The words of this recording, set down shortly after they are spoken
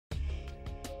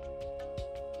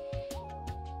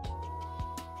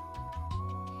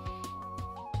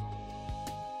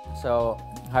So,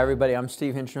 hi everybody, I'm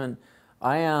Steve Hinchman.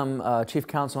 I am Chief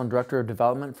Counsel and Director of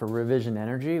Development for Revision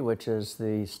Energy, which is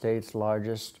the state's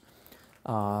largest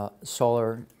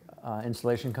solar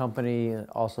installation company.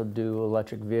 Also do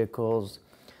electric vehicles,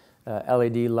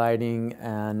 LED lighting,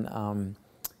 and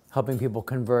helping people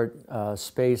convert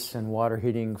space and water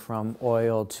heating from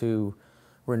oil to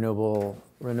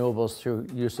renewables through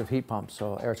use of heat pumps,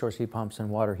 so air source heat pumps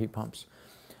and water heat pumps.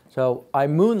 So I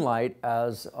moonlight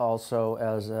as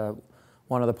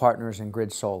one of the partners in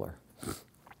Grid Solar.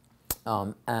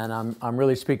 And I'm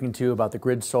really speaking to you about the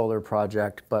Grid Solar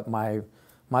project, but my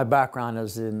background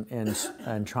is in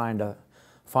trying to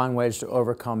find ways to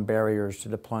overcome barriers to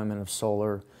deployment of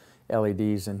solar,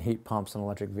 LEDs, and heat pumps and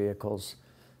electric vehicles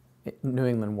New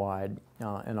England-wide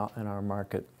in our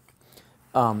market.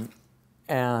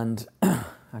 And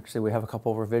actually we have a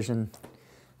couple of revision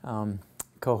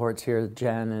cohorts here,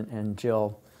 Jen and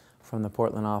Jill from the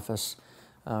Portland office.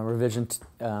 Revision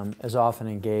is often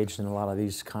engaged in a lot of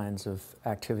these kinds of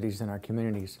activities in our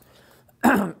communities.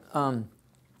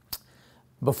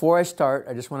 Before I start,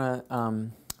 I just want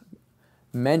to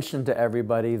mention to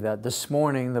everybody that this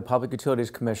morning the Public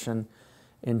Utilities Commission,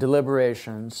 in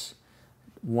deliberations,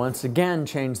 once again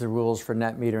changed the rules for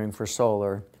net metering for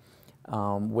solar,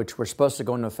 which were supposed to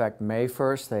go into effect May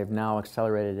 1st. They've now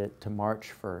accelerated it to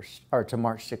March 1st, or to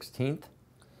March 16th.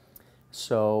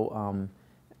 So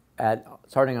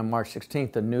starting on March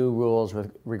 16th, the new rules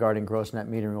regarding gross net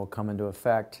metering will come into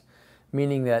effect,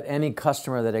 meaning that any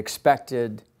customer that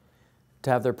expected to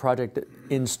have their project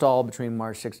installed between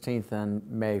March 16th and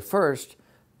May 1st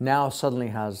now suddenly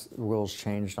has rules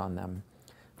changed on them.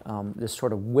 This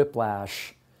sort of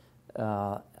whiplash.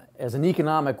 As an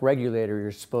economic regulator,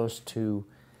 you're supposed to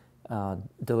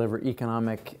deliver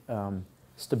economic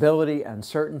stability and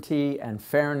certainty and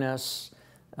fairness,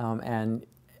 and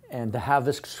to have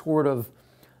this sort of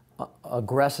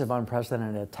aggressive,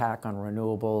 unprecedented attack on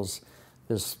renewables.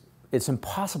 It's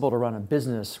impossible to run a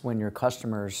business when your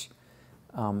customers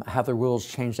have the rules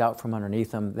changed out from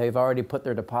underneath them. They've already put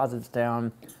their deposits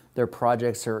down. Their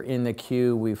projects are in the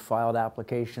queue. We've filed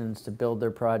applications to build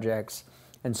their projects.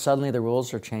 And suddenly the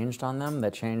rules are changed on them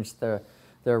that change their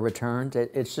returns.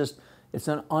 It's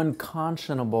an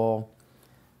unconscionable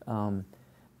and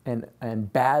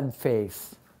bad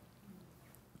faith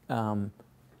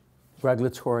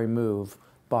regulatory move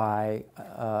by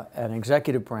an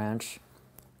executive branch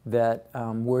that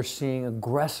we're seeing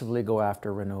aggressively go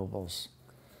after renewables.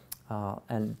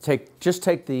 And just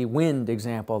take the wind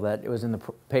example that it was in the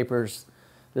papers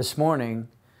this morning.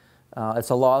 It's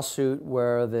a lawsuit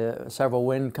where several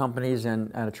wind companies and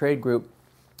a trade group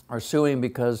are suing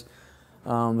because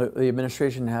the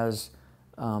administration has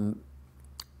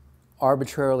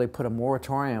arbitrarily put a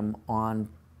moratorium on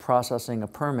processing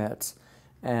of permits,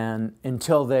 and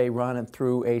until they run it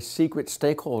through a secret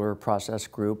stakeholder process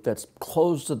group that's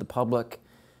closed to the public.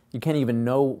 You can't even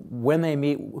know when they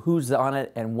meet, who's on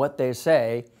it, and what they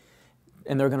say,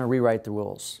 and they're going to rewrite the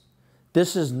rules.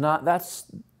 This is not,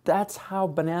 that's how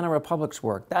banana republics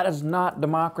work. That is not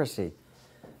democracy.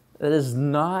 That is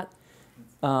not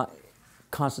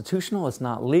constitutional. It's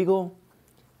not legal.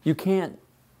 You can't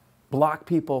block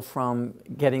people from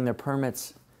getting their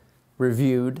permits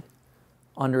reviewed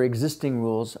under existing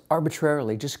rules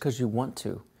arbitrarily just because you want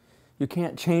to. You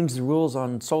can't change the rules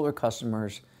on solar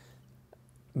customers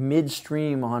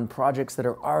midstream on projects that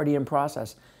are already in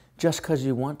process just because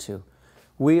you want to.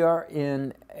 We are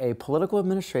in a political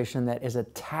administration that is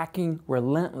attacking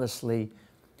relentlessly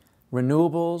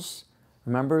renewables.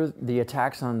 Remember the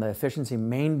attacks on the efficiency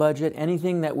main budget?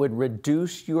 Anything that would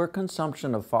reduce your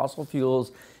consumption of fossil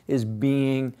fuels is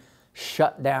being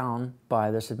shut down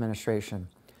by this administration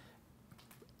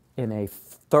in a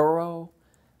thorough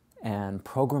and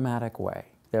programmatic way.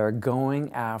 They're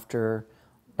going after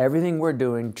everything we're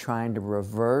doing, trying to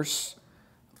reverse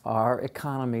our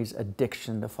economy's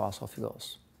addiction to fossil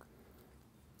fuels.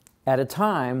 At a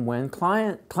time when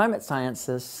climate science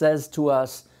says to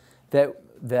us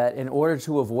that in order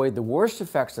to avoid the worst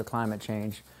effects of climate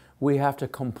change, we have to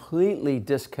completely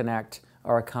disconnect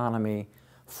our economy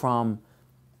from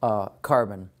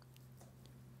carbon.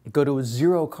 Go to a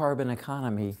zero carbon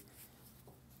economy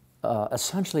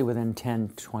essentially within 10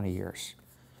 to 20 years.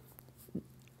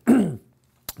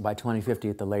 By 2050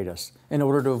 at the latest, in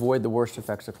order to avoid the worst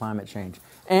effects of climate change.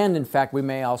 And in fact, we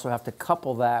may also have to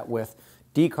couple that with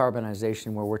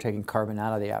decarbonization, where we're taking carbon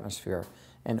out of the atmosphere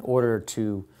in order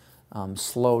to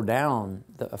slow down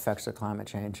the effects of climate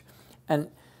change. And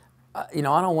you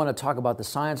know, I don't want to talk about the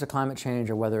science of climate change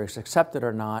or whether it's accepted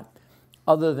or not,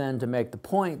 other than to make the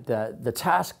point that the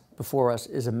task before us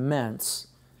is immense,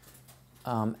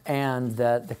 and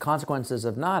that the consequences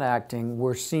of not acting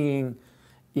we're seeing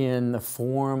in the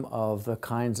form of the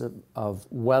kinds of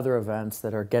weather events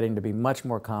that are getting to be much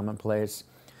more commonplace,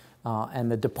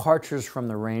 and the departures from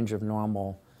the range of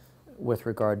normal with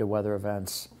regard to weather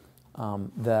events,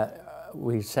 that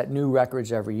we set new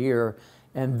records every year,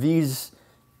 and these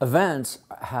events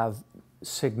have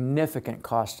significant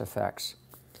cost effects,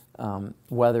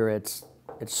 whether it's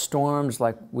storms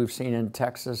like we've seen in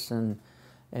Texas and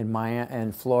Miami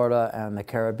and Florida and the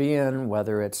Caribbean,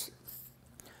 whether it's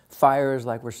fires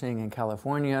like we're seeing in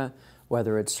California,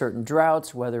 whether it's certain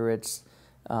droughts, whether it's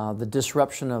the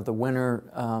disruption of the winter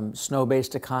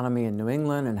snow-based economy in New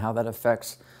England and how that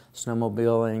affects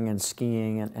snowmobiling and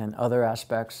skiing and other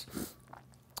aspects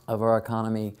of our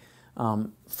economy,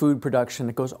 food production.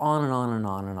 It goes on and on and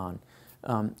on and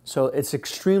on. So it's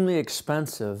extremely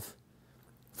expensive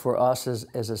for us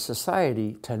as a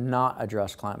society to not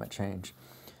address climate change.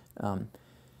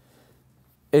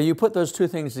 If you put those two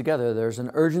things together, there's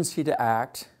an urgency to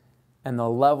act and the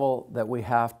level that we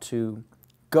have to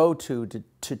go to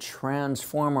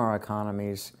transform our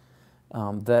economies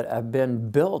that have been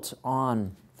built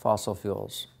on fossil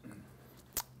fuels.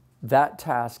 That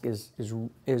task is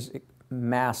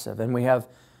massive, and we have,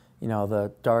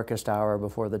 the darkest hour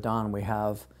before the dawn. We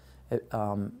have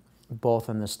both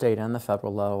in the state and the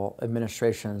federal level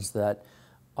administrations that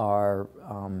are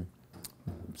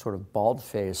sort of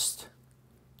bald-faced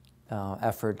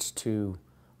efforts to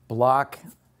block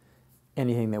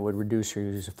anything that would reduce your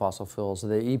use of fossil fuels.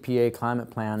 The EPA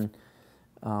climate plan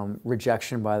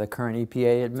rejection by the current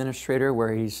EPA administrator,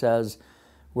 where he says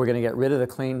we're going to get rid of the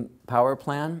Clean Power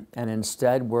Plan, and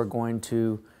instead we're going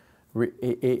to,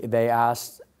 they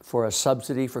asked for a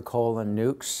subsidy for coal and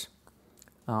nukes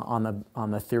on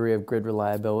the theory of grid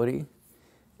reliability.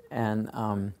 And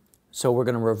so we're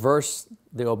going to reverse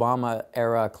the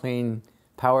Obama-era Clean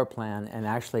Power Plan and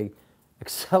actually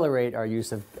accelerate our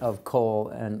use of coal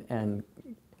and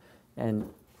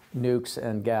nukes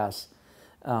and gas.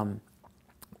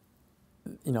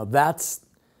 That's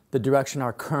the direction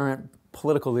our current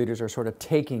political leaders are sort of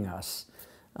taking us.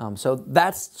 So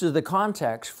that's the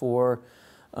context for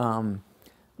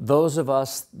those of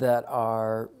us that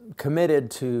are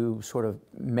committed to sort of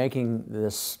making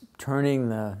this, turning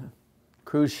the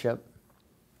cruise ship,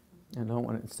 I don't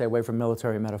want to stay away from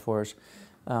military metaphors,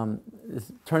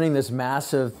 turning this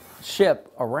massive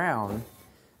ship around.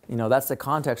 That's the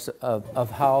context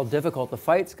of how difficult the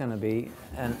fight's going to be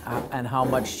and how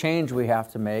much change we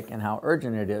have to make and how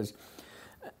urgent it is.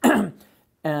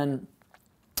 And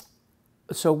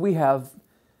so we have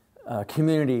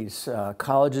communities,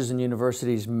 colleges and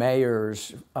universities,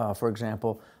 mayors, for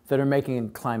example, that are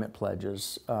making climate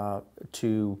pledges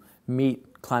to meet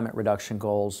climate reduction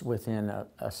goals within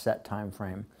a set time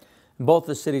frame. Both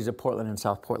the cities of Portland and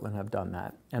South Portland have done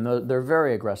that, and they're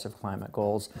very aggressive climate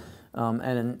goals.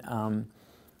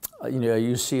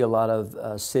 You see a lot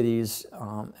of cities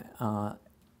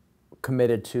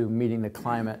committed to meeting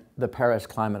the Paris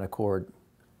Climate Accord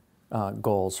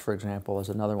goals, for example, is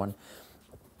another one.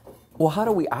 Well, how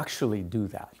do we actually do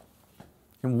that?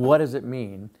 And what does it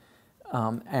mean?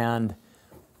 And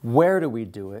where do we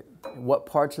do it? What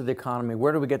parts of the economy?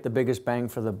 Where do we get the biggest bang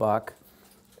for the buck?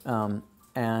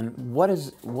 And what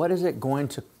is it going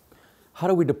to, how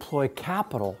do we deploy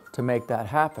capital to make that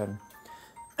happen?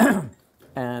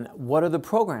 And what are the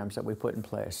programs that we put in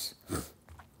place?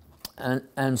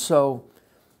 And so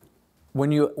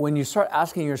when you start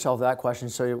asking yourself that question,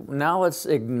 so now let's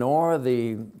ignore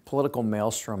the political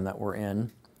maelstrom that we're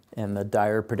in and the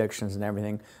dire predictions and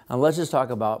everything, and let's just talk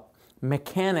about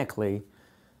mechanically,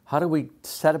 how do we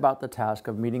set about the task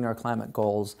of meeting our climate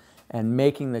goals and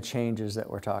making the changes that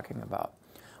we're talking about?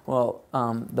 Well,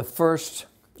 the first,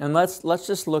 and let's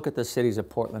just look at the cities of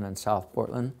Portland and South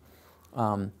Portland,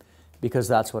 because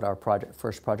that's what our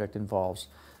first project involves.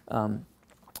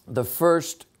 The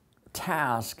first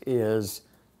task is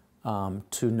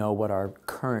to know what our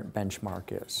current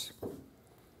benchmark is.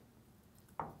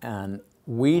 And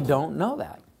we don't know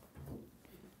that.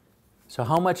 So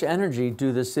how much energy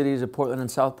do the cities of Portland and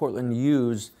South Portland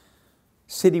use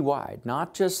citywide?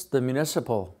 Not just the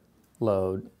municipal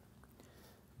load,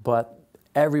 but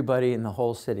everybody in the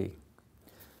whole city.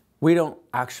 We don't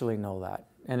actually know that.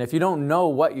 And if you don't know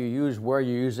what you use, where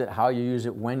you use it, how you use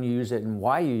it, when you use it, and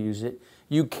why you use it,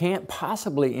 you can't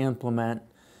possibly implement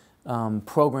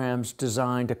programs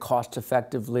designed to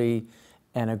cost-effectively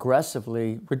and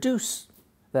aggressively reduce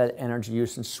that energy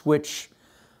use and switch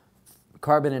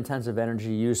carbon-intensive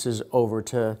energy uses over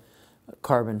to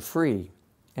carbon-free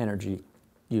energy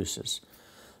uses.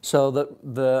 So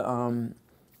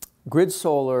Grid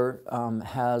Solar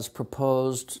has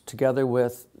proposed, together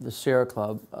with the Sierra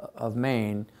Club of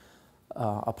Maine,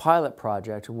 a pilot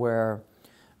project where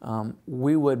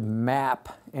we would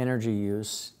map energy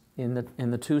use in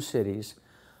the two cities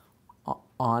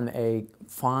on a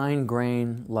fine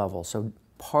grain level. So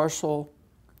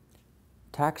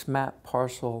tax map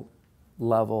parcel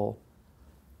level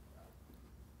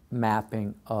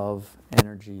mapping of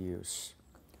energy use.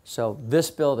 So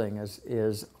this building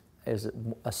is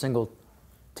a single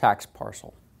tax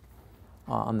parcel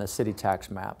on the city tax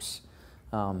maps.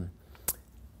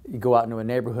 You go out into a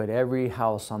neighborhood, every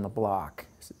house on the block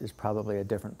is probably a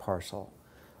different parcel.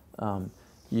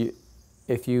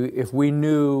 If we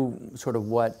knew sort of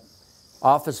what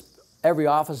every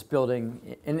office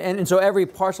building, and so every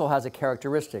parcel has a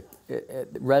characteristic: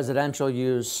 residential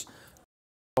use,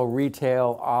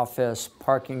 retail, office,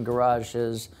 parking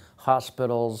garages,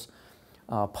 hospitals,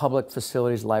 public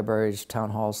facilities, libraries, town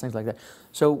halls, things like that.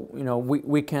 So, you know,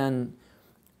 we can,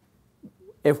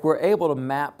 if we're able to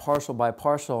map parcel by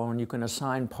parcel, and you can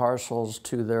assign parcels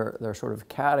to their sort of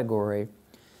category,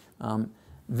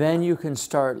 then you can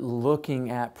start looking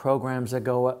at programs that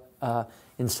go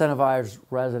incentivize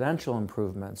residential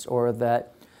improvements, or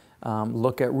that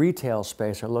look at retail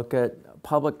space, or look at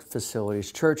public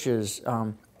facilities, churches.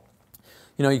 You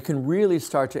know, you can really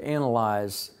start to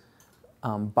analyze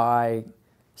by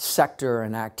sector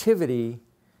and activity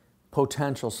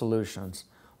potential solutions.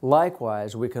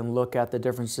 Likewise, we can look at the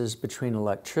differences between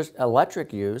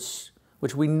electric use,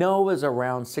 which we know is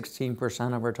around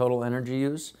 16% of our total energy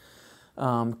use,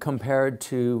 compared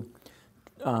to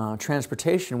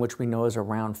transportation, which we know is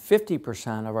around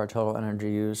 50% of our total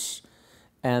energy use,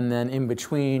 and then in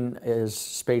between is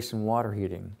space and water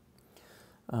heating.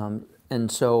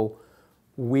 And so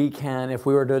we can, if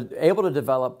we were able to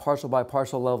develop parcel by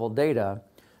parcel level data,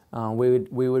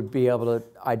 we would be able to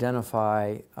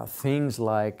identify things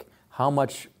like how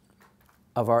much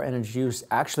of our energy use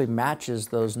actually matches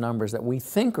those numbers that we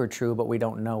think are true, but we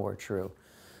don't know are true.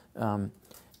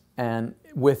 And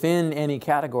within any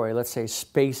category, let's say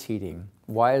space heating,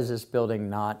 why is this building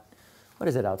not, what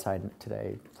is it outside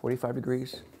today, 45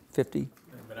 degrees, 50?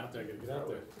 Get out there, get out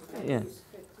there. Yeah.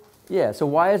 Yeah, so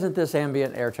why isn't this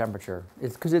ambient air temperature?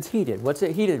 It's because it's heated. What's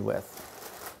it heated with?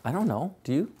 I don't know.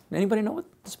 Do you? Anybody know what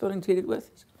this building's heated with?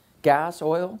 Gas,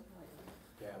 oil?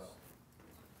 Gas.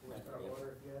 Hot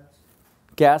water, gas.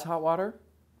 Gas, hot water?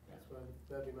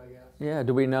 That'd be my guess. Yeah,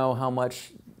 do we know how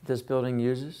much this building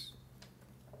uses?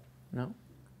 No?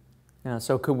 Yeah,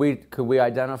 so could we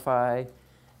identify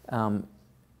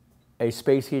a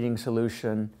space heating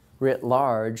solution writ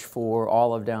large for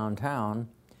all of downtown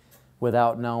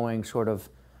without knowing sort of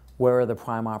where are the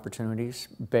prime opportunities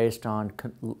based on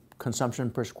consumption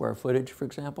per square footage, for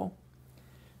example?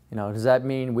 You know, does that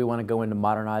mean we want to go into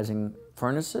modernizing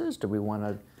furnaces? Do we want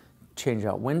to change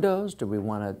out windows? Do we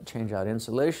want to change out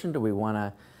insulation? Do we want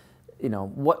to, you know,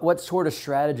 what sort of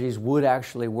strategies would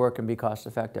actually work and be cost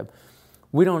effective?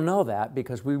 We don't know that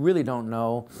because we really don't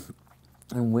know,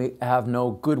 and we have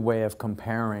no good way of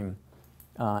comparing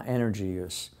energy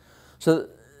use. So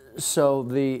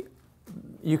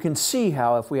you can see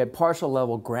how if we had parcel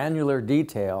level granular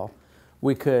detail,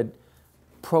 we could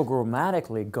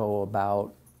programmatically go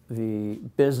about the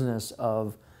business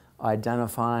of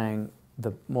identifying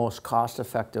the most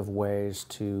cost-effective ways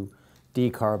to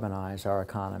decarbonize our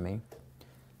economy.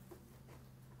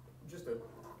 Just a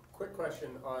quick question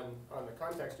on the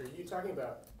context. Are you talking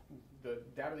about the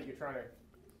data that you're trying to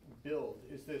build?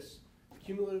 Is this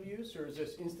cumulative use, or is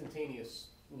this instantaneous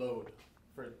load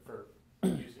for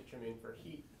usage? I mean, for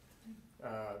heat,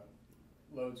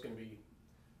 load's going to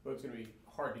be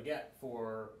hard to get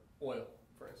for oil,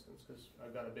 for instance, because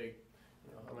I've got a big,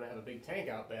 you know, I'm going to have a big tank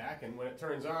out back, and when it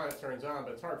turns on,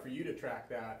 but it's hard for you to track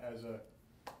that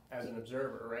as an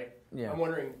observer, right? Yeah. I'm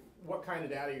wondering what kind of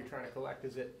data you're trying to collect.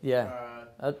 Is it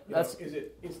is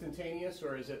it instantaneous,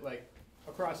 or is it like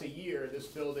across a year this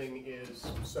building is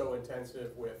so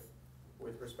intensive with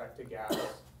respect to gas,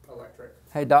 electric?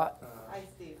 Hey, Dot. Hi,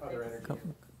 Steve. Other energy.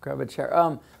 Grab a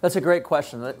chair. That's a great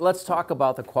question. Let's talk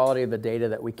about the quality of the data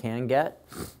that we can get,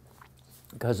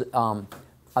 because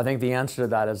I think the answer to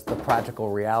that is the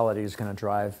practical reality is going to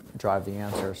drive the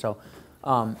answer. So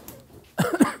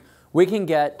we can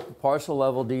get parcel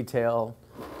level detail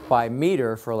by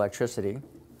meter for electricity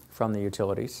from the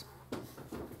utilities.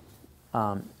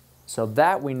 So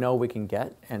that we know we can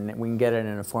get, and we can get it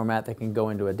in a format that can go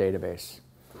into a database.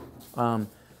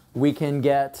 We can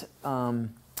get,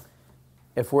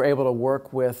 if we're able to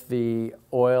work with the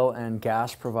oil and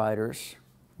gas providers,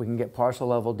 we can get parcel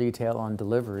level detail on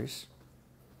deliveries.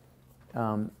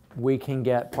 We can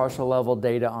get parcel level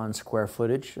data on square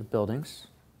footage of buildings.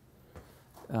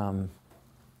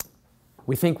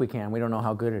 We think we can. We don't know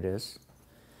how good it is.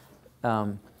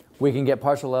 We can get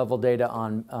parcel level data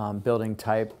on building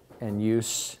type and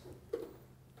use.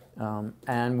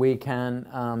 And we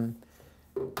can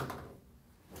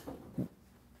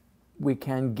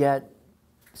get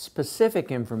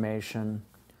specific information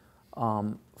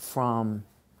from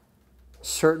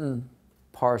certain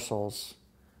parcels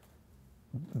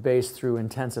based through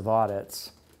intensive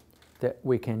audits that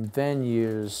we can then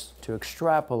use to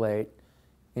extrapolate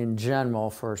in general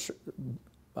for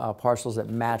parcels that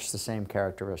match the same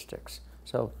characteristics.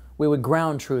 So we would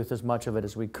ground truth as much of it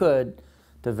as we could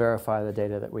to verify the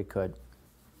data that we could,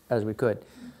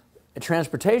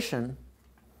 Transportation,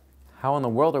 how in the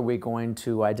world are we going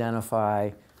to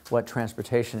identify what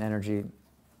transportation energy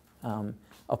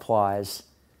applies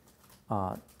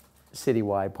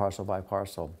citywide, parcel by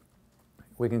parcel?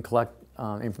 We can collect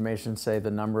information, say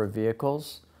the number of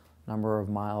vehicles, number of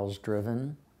miles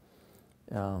driven.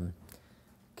 Can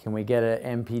we get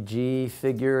an MPG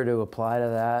figure to apply to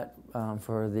that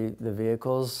for the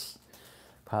vehicles?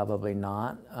 Probably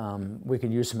not. We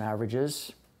can use some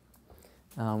averages.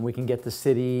 We can get the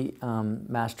city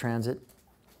mass transit.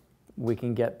 We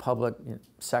can get public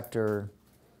sector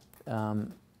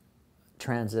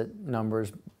transit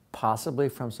numbers, possibly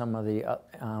from some of the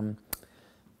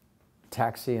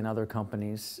taxi and other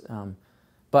companies.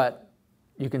 But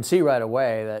you can see right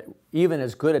away that even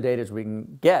as good a data as we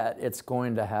can get, it's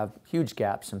going to have huge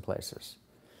gaps in places.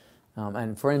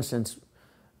 And for instance,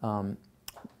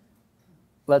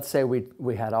 let's say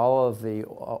we had all of the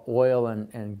oil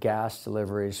and gas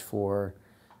deliveries for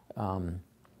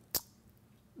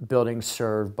buildings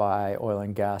served by oil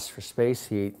and gas for space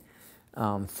heat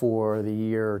for the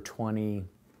year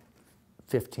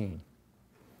 2015.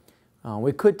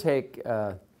 We could take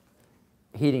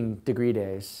heating degree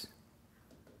days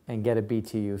and get a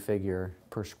BTU figure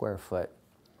per square foot.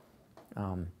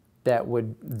 That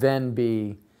would then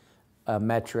be a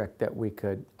metric that we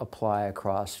could apply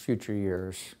across future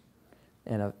years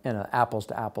in an apples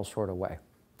to apples sort of way.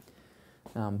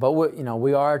 But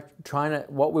we are trying to,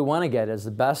 what we want to get is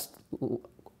the best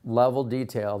level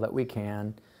detail that we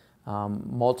can,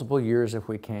 multiple years if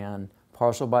we can,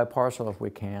 parcel by parcel if we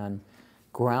can,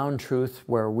 ground truth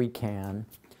where we can,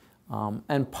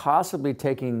 and possibly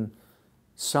taking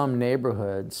some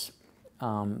neighborhoods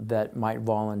that might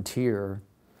volunteer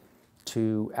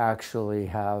to actually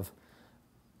have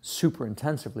super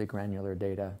intensively granular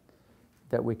data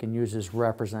that we can use as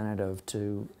representative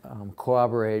to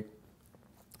corroborate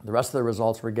the rest of the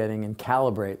results we're getting and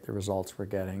calibrate the results we're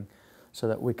getting so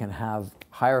that we can have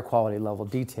higher quality level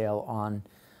detail on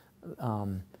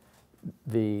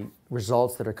the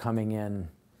results that are coming in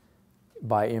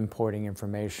by importing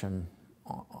information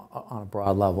on a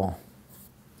broad level.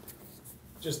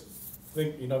 Just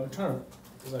think, I've been trying to,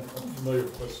 because I'm familiar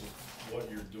with what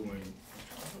you're doing.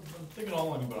 I'm thinking all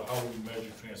along about how we measure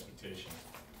transportation.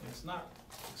 And it's not,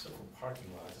 except for parking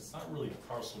lots, it's not really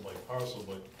parcel by parcel,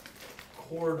 but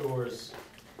corridors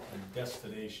and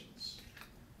destinations.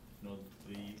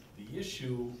 The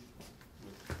issue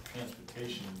with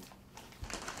transportation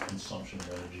consumption of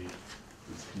energy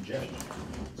is congestion.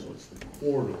 So it's the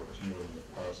corridors more than the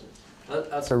parcels.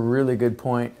 That's a really good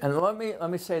point. And let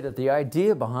me say that the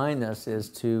idea behind this is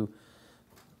to,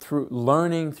 through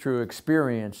learning through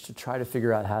experience, to try to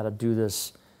figure out how to do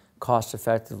this cost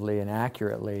effectively and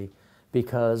accurately,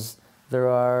 because there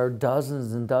are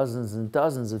dozens and dozens and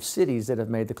dozens of cities that have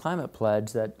made the climate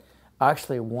pledge that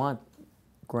actually want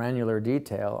granular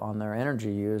detail on their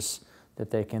energy use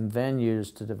that they can then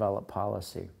use to develop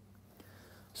policy.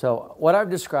 So what I've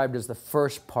described is the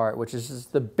first part, which is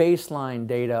just the baseline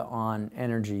data on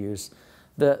energy use.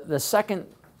 The second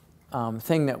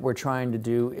thing that we're trying to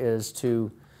do is to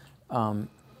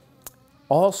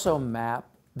also map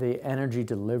the energy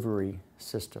delivery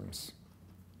systems,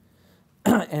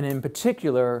 and in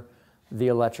particular, the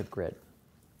electric grid.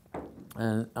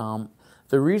 And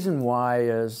the reason why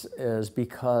is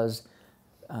because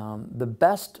the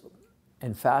best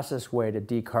and fastest way to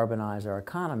decarbonize our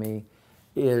economy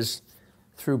is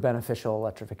through beneficial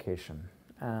electrification.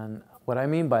 And what I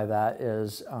mean by that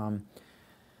is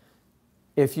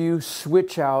if you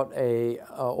switch out a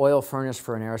oil furnace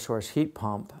for an air source heat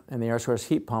pump, and the air source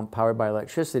heat pump powered by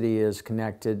electricity is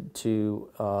connected to,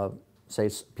 say,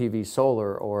 PV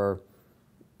solar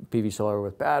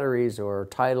with batteries or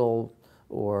tidal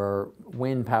or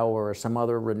wind power or some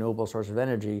other renewable source of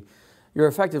energy, you're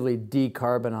effectively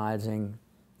decarbonizing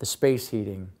the space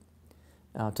heating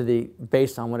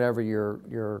based on whatever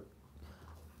your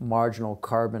marginal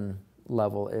carbon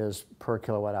level is per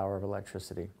kilowatt hour of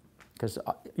electricity, because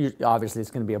obviously it's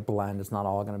going to be a blend. It's not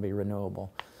all going to be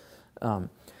renewable.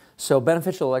 So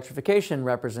beneficial electrification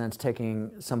represents taking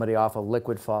somebody off a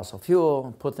liquid fossil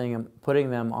fuel, putting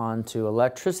them onto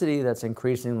electricity that's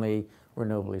increasingly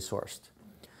renewably sourced.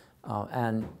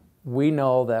 And we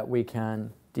know that we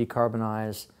can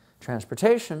decarbonize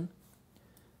transportation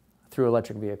through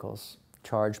electric vehicles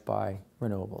charged by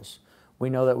renewables. We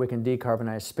know that we can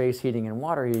decarbonize space heating and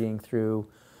water heating through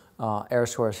air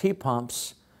source heat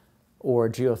pumps or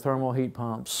geothermal heat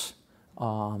pumps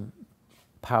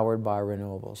powered by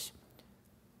renewables,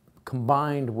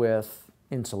 combined with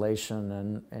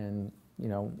insulation and you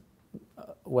know,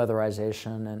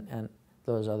 weatherization and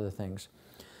those other things.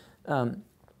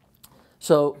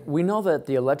 So we know that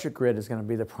the electric grid is going to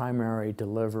be the primary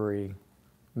delivery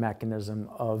mechanism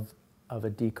of a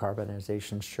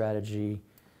decarbonization strategy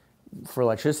for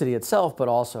electricity itself, but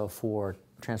also for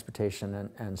transportation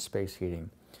and space heating.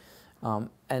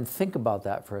 And think about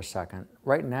that for a second.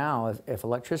 Right now, if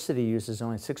electricity use is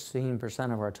only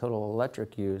 16% of our total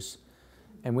electric use,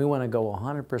 and we want to go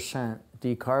 100%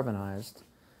 decarbonized,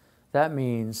 that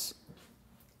means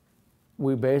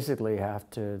we basically have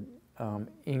to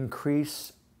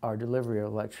increase our delivery of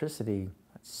electricity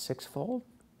sixfold.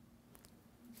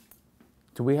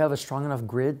 Do we have a strong enough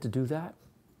grid to do that?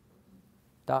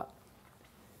 Dot?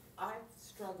 I've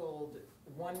struggled,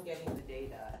 one, getting the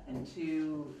data, and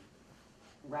two,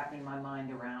 wrapping my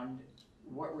mind around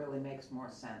what really makes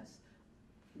more sense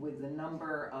with the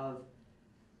number of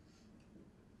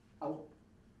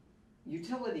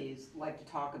utilities like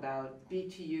to talk about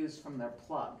BTUs from their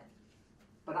plug,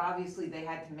 but obviously they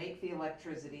had to make the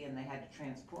electricity and they had to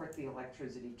transport the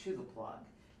electricity to the plug.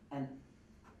 And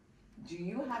do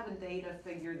you have a data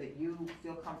figure that you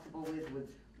feel comfortable with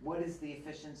what is the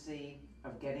efficiency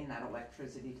of getting that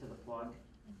electricity to the plug?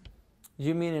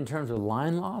 You mean in terms of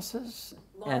line losses?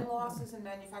 Line losses and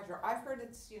manufacturer. I've heard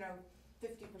it's, 50%,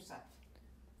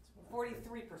 43%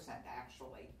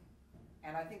 actually.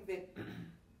 And I think that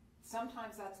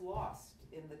sometimes that's lost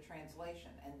in the translation.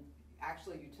 And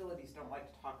actually utilities don't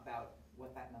like to talk about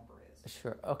what that number is.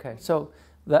 Sure, okay. So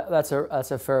that's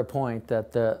a fair point,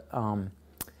 that the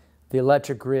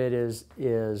electric grid is,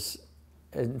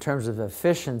 in terms of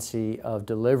efficiency of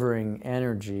delivering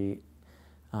energy,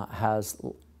 has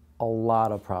a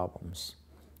lot of problems.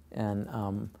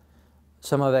 And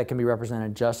some of that can be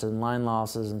represented just in line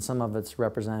losses, and some of it's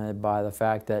represented by the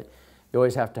fact that you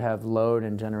always have to have load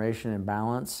and generation in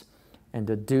balance, and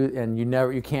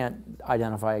you can't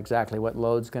identify exactly what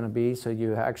load's going to be, so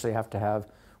you actually have to have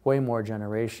way more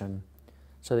generation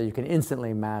so that you can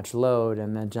instantly match load,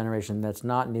 and then generation that's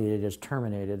not needed is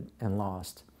terminated and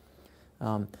lost.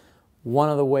 One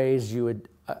of the ways you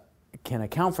can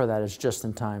account for that is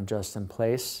just-in-time,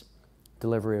 just-in-place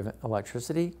delivery of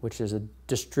electricity, which is a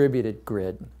distributed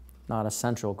grid, not a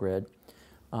central grid,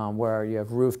 where you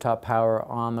have rooftop power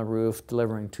on the roof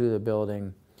delivering to the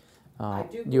building.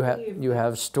 You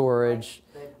have storage.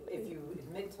 That if you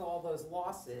admit to all those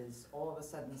losses, all of a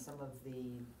sudden some of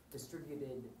the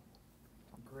distributed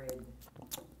grid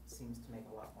seems to make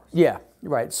a lot more sense. Yeah,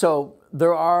 right. So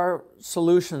there are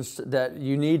solutions that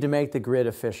you need to make the grid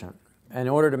efficient. And in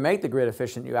order to make the grid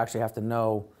efficient, you actually have to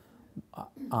know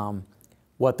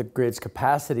what the grid's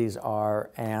capacities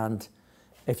are, and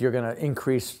if you're going to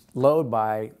increase load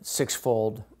by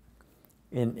sixfold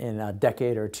in a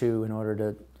decade or two in order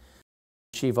to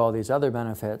achieve all these other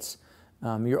benefits,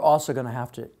 you're also going to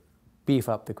have to beef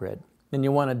up the grid. And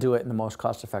you want to do it in the most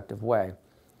cost-effective way.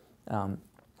 If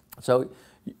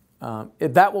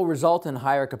that will result in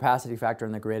higher capacity factor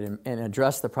in the grid and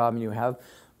address the problem you have.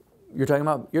 You're talking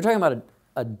about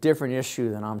a different issue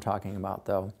than I'm talking about,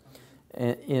 though,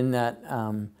 in that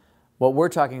what we're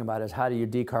talking about is how do you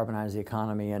decarbonize the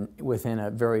economy and within a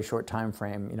very short time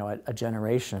frame, a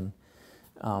generation,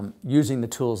 using the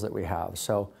tools that we have.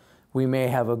 So we may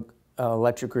have an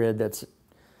electric grid that's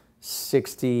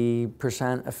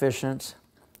 60% efficient,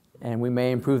 and we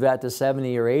may improve that to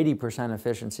 70 or 80%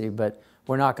 efficiency, but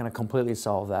we're not going to completely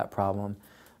solve that problem.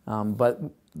 But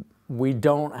we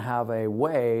don't have a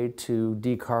way to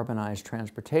decarbonize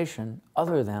transportation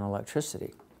other than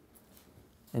electricity.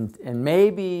 And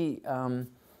maybe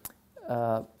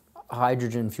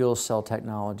hydrogen fuel cell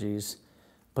technologies,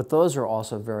 but those are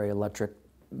also very electric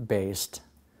based,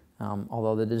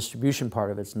 although the distribution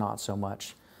part of it's not so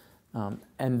much.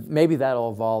 And maybe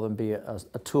that'll evolve and be a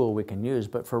tool we can use,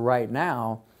 but for right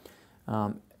now,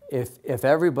 if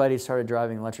everybody started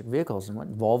driving electric vehicles, and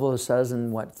what Volvo says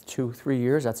in 2-3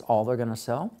 years, that's all they're going to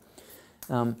sell,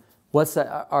 what's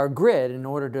our grid in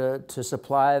order to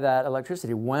supply that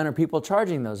electricity? When are people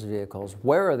charging those vehicles?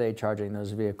 Where are they charging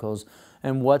those vehicles?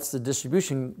 And what's the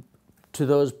distribution to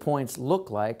those points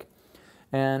look like?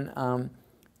 And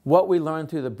what we learned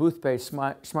through the booth-based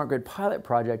smart grid pilot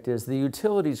project is the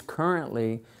utilities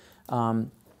currently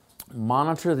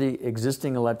monitor the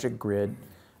existing electric grid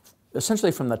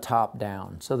essentially from the top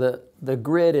down. So the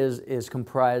grid is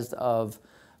comprised of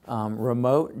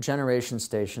remote generation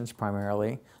stations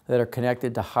primarily that are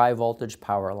connected to high voltage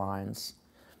power lines.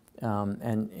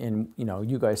 And you know,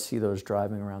 you guys see those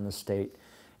driving around the state.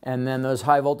 And then those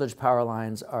high voltage power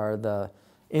lines are the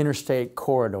interstate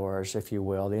corridors, if you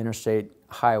will, the interstate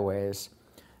highways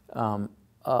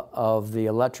of the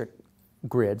electric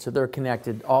grid. So they're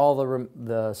connected, all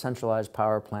the centralized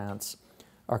power plants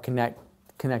are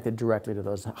connected directly to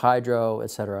those, hydro,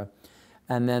 et cetera.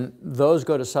 And then those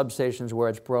go to substations where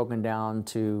it's broken down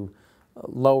to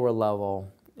lower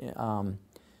level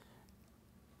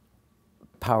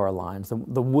power lines,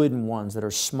 the wooden ones that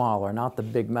are smaller, not the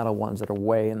big metal ones that are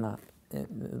way in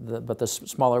but the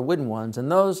smaller wooden ones. And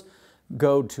those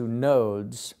go to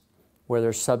nodes where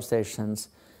there's substations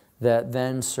that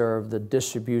then serve the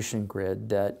distribution grid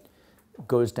that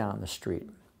goes down the street.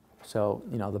 So,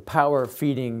 you know, the power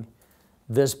feeding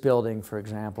this building, for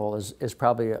example, is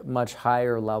probably a much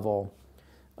higher level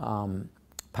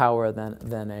power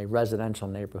than a residential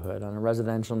neighborhood. On a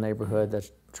residential neighborhood,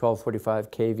 that's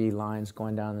 1245 kV lines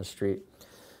going down the street.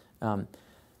 The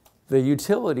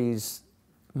utilities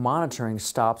monitoring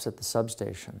stops at the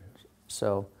substation.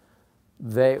 So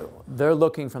they're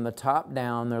looking from the top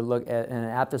down, and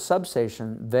at the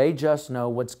substation, they just know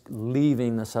what's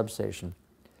leaving the substation.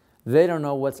 They don't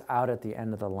know what's out at the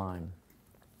end of the line.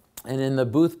 And in the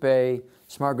Booth Bay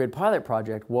Smart Grid Pilot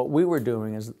Project, what we were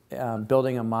doing is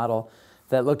building a model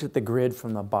that looked at the grid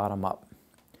from the bottom up,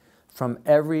 from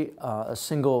every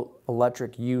single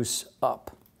electric use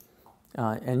up.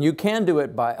 And you can do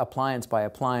it by appliance,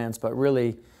 but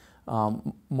really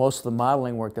most of the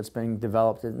modeling work that's being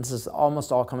developed, and this is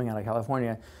almost all coming out of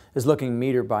California, is looking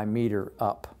meter by meter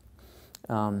up.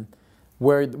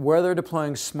 Where they're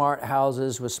deploying smart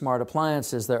houses with smart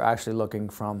appliances, they're actually looking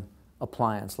from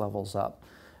appliance levels up.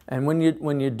 And when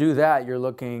you do that, you're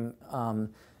looking,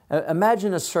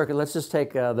 imagine a circuit. Let's just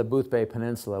take the Booth Bay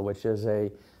Peninsula, which is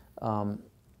a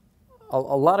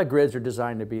lot of grids are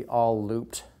designed to be all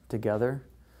looped together.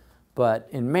 But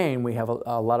in Maine, we have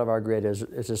a lot of our grid is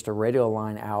just a radial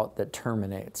line out that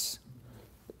terminates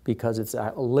because it's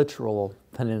a literal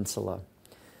peninsula.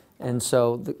 And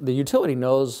so the utility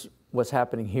knows what's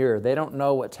happening here. They don't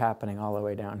know what's happening all the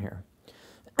way down here.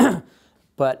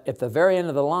 But at the very end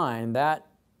of the line, that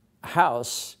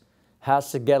house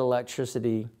has to get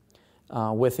electricity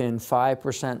within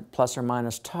 5% plus or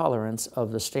minus tolerance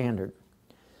of the standard.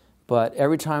 But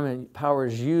every time power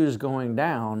is used going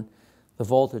down, the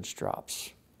voltage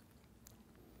drops.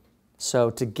 So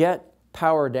to get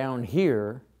power down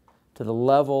here to the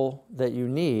level that you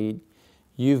need,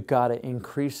 you've got to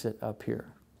increase it up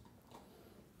here.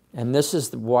 And this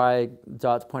is why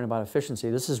Dot's point about efficiency,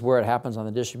 this is where it happens on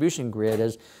the distribution grid,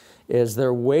 is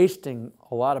they're wasting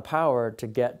a lot of power to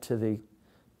get to the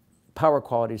power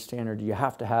quality standard you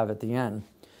have to have at the end.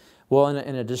 Well,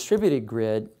 in a distributed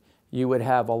grid, you would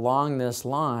have along this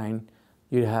line,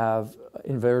 you'd have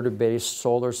inverter-based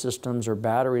solar systems or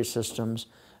battery systems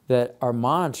that are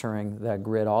monitoring that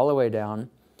grid all the way down,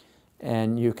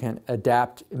 and you can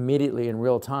adapt immediately in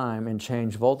real time and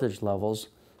change voltage levels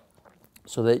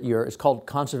so that it's called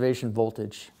conservation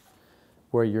voltage,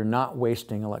 where you're not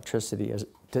wasting electricity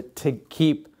to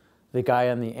keep the guy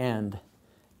on the end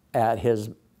at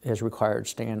his required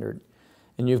standard.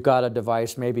 And you've got a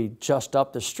device maybe just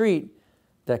up the street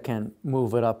that can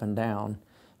move it up and down,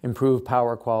 improve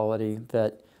power quality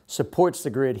that supports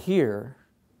the grid here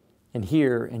and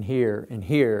here and here and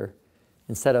here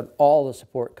instead of all the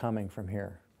support coming from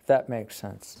here, if that makes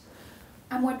sense.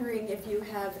 I'm wondering if you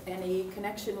have any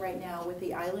connection right now with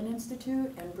the Island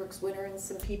Institute and Brooks Winter and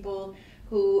some people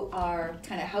who are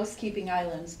kind of housekeeping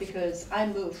islands, because I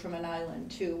moved from an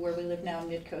island to where we live now in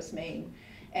Mid-Coast, Maine.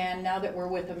 And now that we're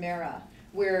with Amera,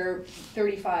 we're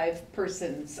 35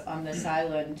 persons on this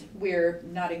island. We're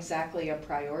not exactly a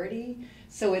priority.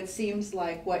 So it seems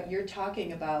like what you're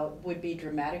talking about would be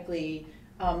dramatically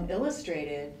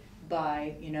illustrated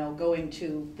by, you know, going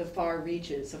to the far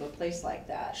reaches of a place like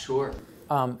that. Sure.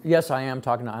 Yes, I am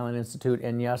talking to Island Institute,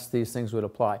 and yes, these things would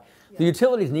apply. Yeah. The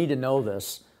utilities need to know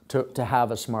this to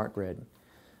have a smart grid.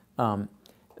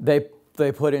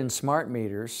 They put in smart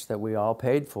meters that we all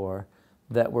paid for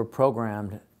that were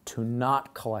programmed to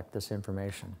not collect this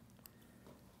information.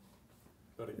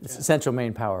 But it It's can. central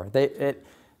main power.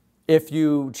 If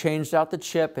you changed out the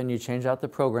chip and you changed out the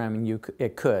programming,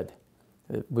 it could.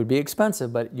 It would be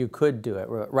expensive, but you could do it.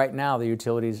 Right now, the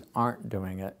utilities aren't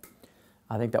doing it.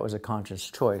 I think that was a conscious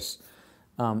choice.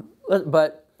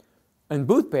 But in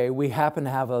Booth Bay, we happen to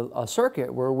have a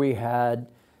circuit where we had,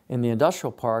 in the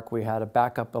industrial park, we had a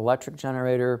backup electric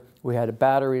generator, we had a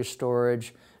battery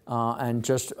storage, and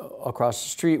just across the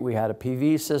street, we had a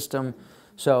PV system.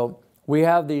 So we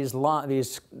have these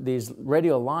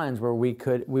radio lines where we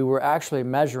were actually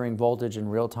measuring voltage in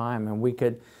real time, and we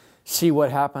could see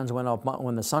what happens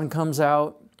when the sun comes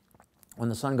out, when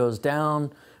the sun goes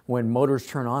down, when motors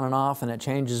turn on and off and it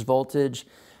changes voltage.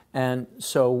 And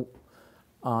so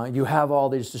you have all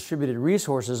these distributed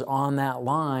resources on that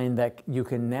line that you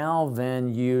can now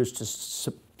then use to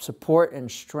support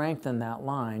and strengthen that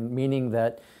line, meaning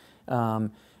that a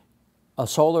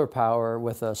solar power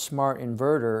with a smart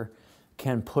inverter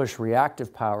can push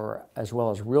reactive power as well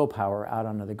as real power out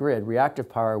onto the grid. Reactive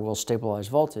power will stabilize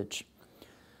voltage.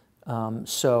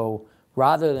 So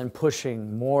rather than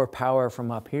pushing more power from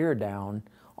up here down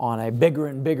on a bigger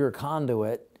and bigger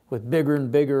conduit with bigger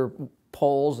and bigger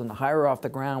poles and higher off the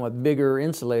ground with bigger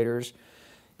insulators,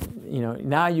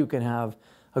 now you can have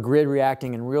a grid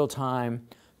reacting in real time,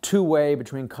 two-way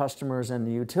between customers and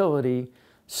the utility,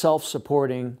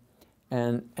 self-supporting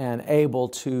and able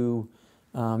to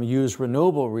use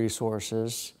renewable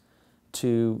resources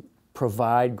to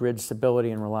provide grid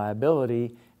stability and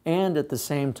reliability, and at the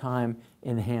same time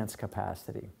enhance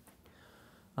capacity.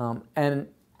 And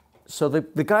so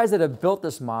the guys that have built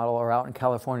this model are out in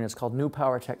California. It's called New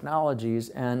Power Technologies,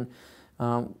 and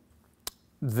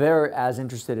they're as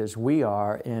interested as we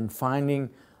are in finding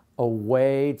a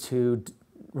way to,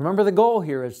 remember the goal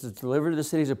here is to deliver to the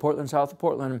cities of Portland, south of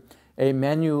Portland, a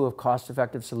menu of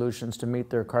cost-effective solutions to meet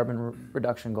their carbon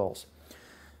reduction goals.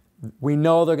 We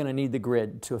know they're going to need the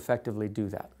grid to effectively do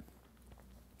that.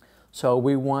 So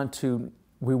we want to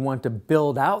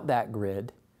build out that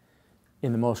grid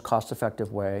in the most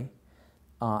cost-effective way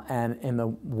and in the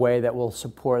way that will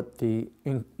support the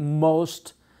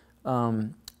most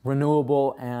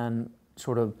renewable and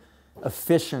sort of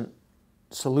efficient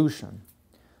solution.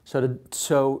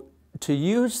 So to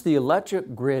use the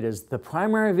electric grid as the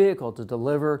primary vehicle to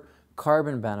deliver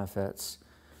carbon benefits,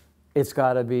 it's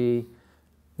got to be,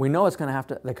 we know it's going to have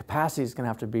to, the capacity is going to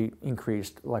have to be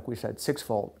increased, like we said,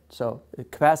 sixfold. So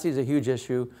capacity is a huge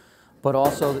issue, but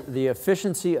also the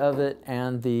efficiency of it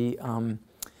and the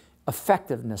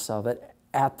effectiveness of it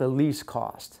at the least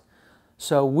cost.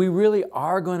 So we really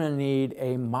are going to need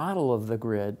a model of the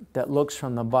grid that looks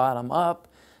from the bottom up,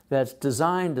 that's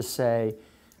designed to say,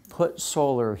 put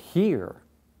solar here,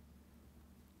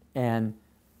 and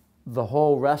the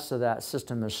whole rest of that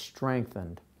system is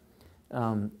strengthened.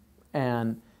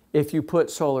 And if you put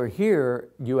solar here,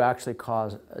 you actually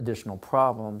cause additional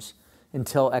problems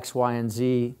until X, Y, and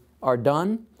Z are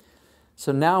done.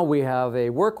 So now we have a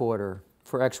work order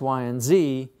for X, Y, and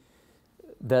Z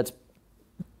that's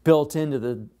built into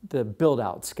the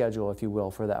build-out schedule, if you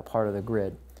will, for that part of the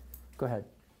grid. Go ahead.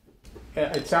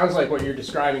 It sounds like what you're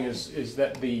describing is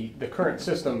that the current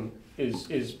system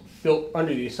is built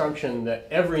under the assumption that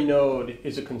every node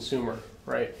is a consumer,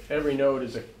 right? Every node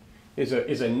is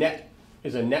a net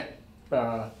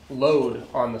load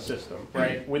on the system,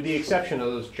 right? With the exception of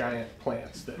those giant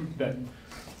plants that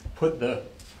put the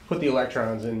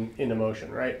electrons into motion,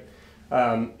 right?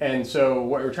 And so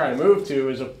what we're trying to move to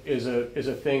is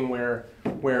a thing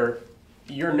where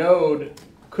your node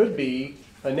could be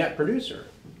a net producer,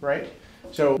 right?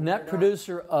 So Net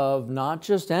producer of not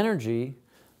just energy,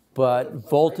 but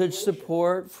voltage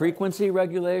support, frequency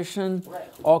regulation, Right.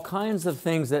 all kinds of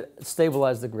things that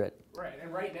stabilize the grid. right,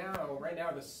 and right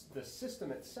now the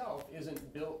system itself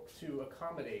isn't built to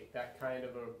accommodate that kind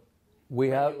of a We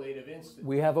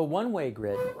have a one-way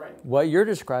grid. Right. What you're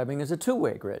describing is a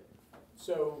two-way grid.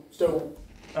 So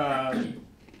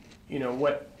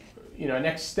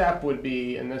next step would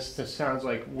be, and this sounds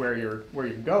like where you're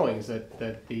going, is that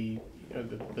the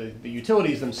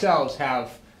utilities themselves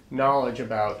have knowledge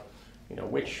about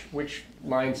which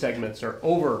line segments are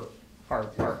over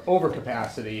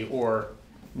capacity or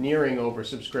nearing over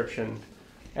subscription,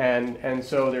 and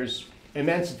so there's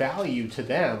immense value to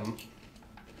them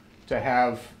to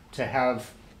have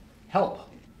help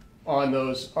on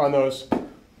those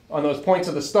points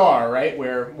of the star, right,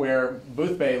 where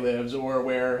Booth Bay lives, or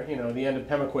where the end of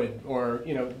Pemaquid, or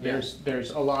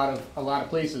there's a lot of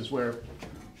places where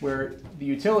the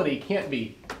utility can't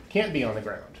be on the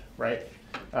ground, right,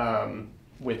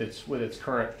 with its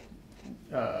current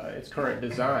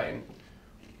design.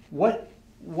 What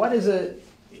is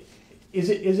is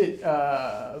it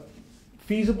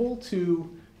feasible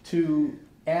to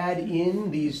add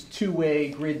in these two-way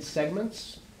grid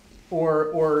segments,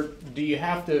 or do you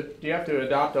have to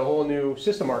adopt a whole new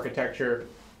system architecture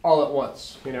all at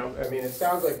once? You know, I mean, it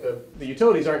sounds like the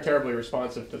utilities aren't terribly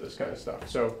responsive to this kind of stuff.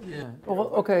 So yeah. Well,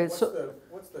 okay.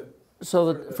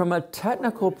 From a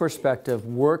technical perspective,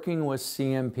 working with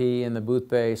CMP in the Booth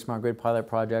Bay Smart Grid Pilot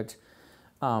Project,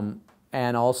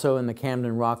 and also in the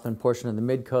Camden-Rockland portion of the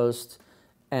Mid-Coast,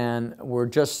 and we're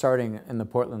just starting in the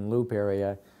Portland Loop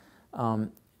area.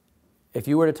 If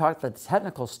you were to talk to the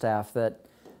technical staff that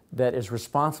is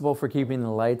responsible for keeping the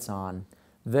lights on,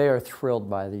 they are thrilled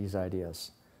by these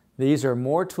ideas. These are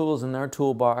more tools in their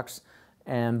toolbox,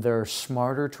 and they're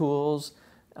smarter tools.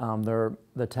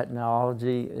 The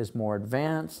technology is more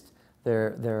advanced.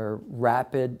 They're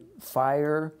rapid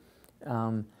fire.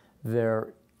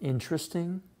 They're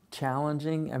interesting,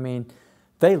 challenging. I mean,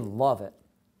 they love it,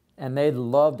 and they'd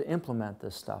love to implement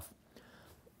this stuff.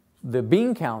 The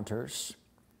bean counters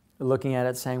are looking at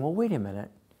it saying, well, wait a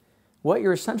minute. What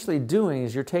you're essentially doing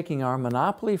is you're taking our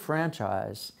monopoly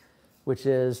franchise, which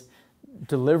is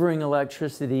delivering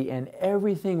electricity and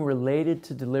everything related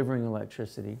to delivering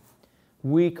electricity.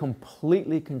 We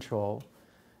completely control,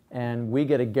 and we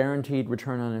get a guaranteed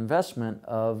return on investment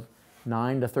of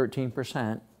 9 to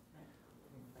 13%.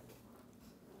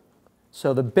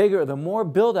 So the more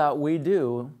build out we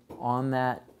do on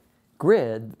that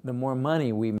grid, the more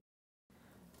money we make.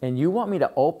 And you want me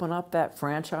to open up that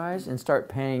franchise and start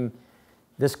paying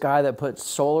this guy that puts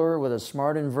solar with a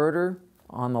smart inverter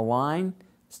on the line,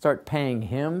 start paying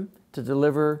him to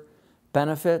deliver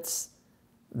benefits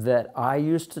that I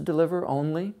used to deliver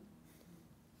only?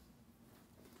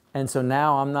 And so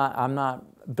now I'm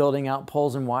not building out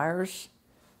poles and wires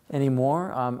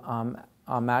anymore.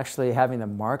 I'm actually having the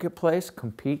marketplace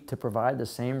compete to provide the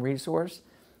same resource,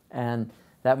 and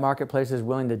that marketplace is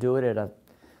willing to do it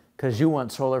because you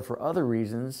want solar for other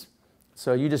reasons,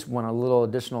 so you just want a little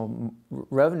additional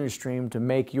revenue stream to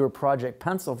make your project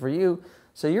pencil for you,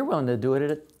 so you're willing to do it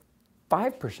at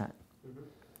 5%.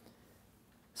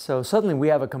 So suddenly we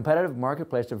have a competitive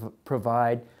marketplace to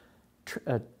provide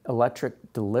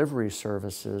electric delivery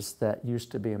services that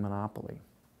used to be a monopoly.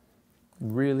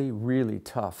 Really, really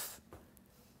tough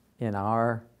in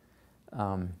our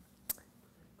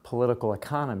political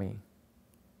economy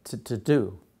to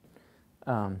do.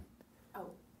 Go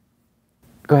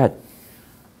ahead.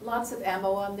 Lots of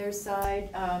ammo on their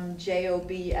side,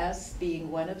 JOBS being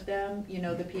one of them, you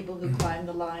know, the people who climb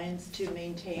the lines to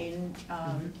maintain,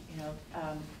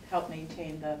 help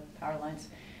maintain the power lines.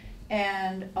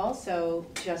 And also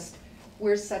just,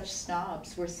 we're such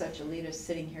snobs, we're such elitists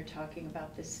sitting here talking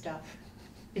about this stuff.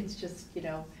 It's just, you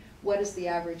know, what does the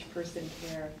average person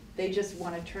care? They just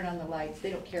want to turn on the lights,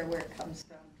 they don't care where it comes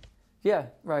from. Yeah,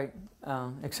 right,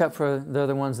 except for they're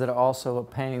the ones that are also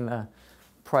paying the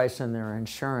price in their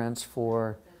insurance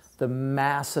for the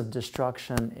massive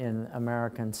destruction in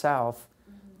American South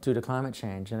due to climate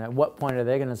change. And at what point are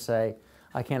they going to say,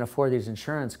 I can't afford these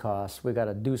insurance costs, we got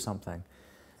to do something?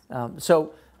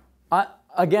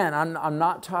 Again, I'm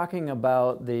not talking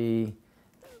about the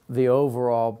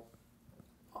overall.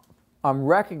 I'm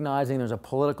recognizing there's a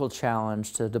political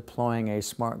challenge to deploying a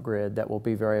smart grid that will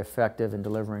be very effective in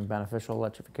delivering beneficial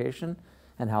electrification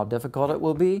and how difficult it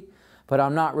will be. But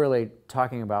I'm not really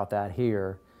talking about that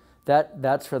here.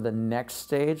 That's for the next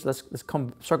stage. Let's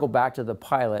circle back to the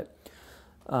pilot.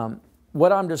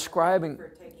 What I'm describing. For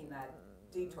taking that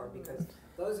detour, because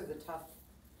those are the tough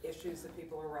issues that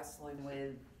people are wrestling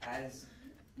with as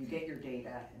you get your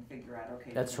data and figure out,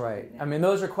 okay. That's right. I mean,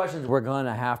 those are questions we're going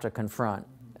to have to confront,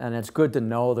 and it's good to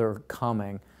know they're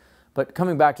coming. But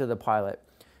coming back to the pilot.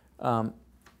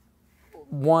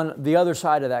 The other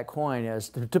side of that coin is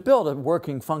to build a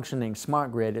working, functioning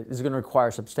smart grid is going to require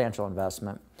substantial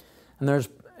investment, and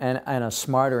a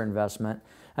smarter investment.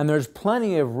 And there's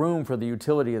plenty of room for the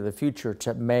utility of the future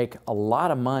to make a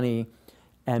lot of money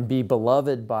and be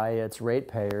beloved by its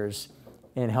ratepayers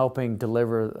in helping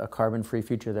deliver a carbon-free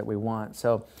future that we want.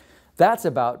 So that's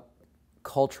about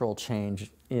cultural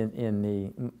change in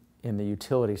the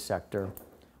utility sector,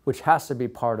 which has to be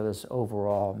part of this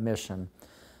overall mission.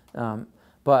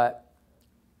 But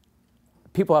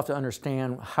people have to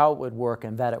understand how it would work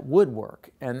and that it would work.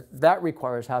 And that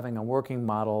requires having a working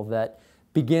model that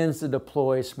begins to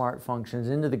deploy smart functions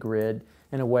into the grid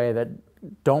in a way that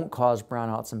don't cause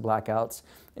brownouts and blackouts,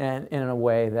 and in a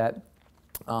way that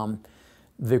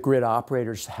the grid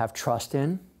operators have trust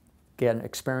in, get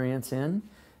experience in,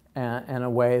 and a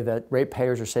way that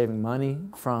ratepayers are saving money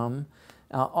from,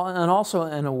 and also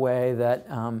in a way that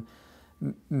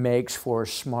makes for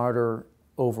smarter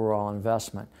overall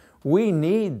investment. We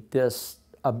need this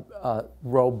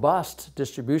robust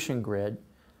distribution grid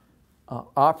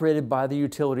operated by the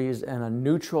utilities and a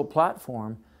neutral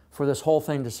platform for this whole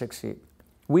thing to succeed.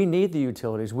 We need the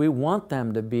utilities. We want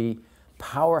them to be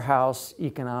powerhouse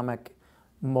economic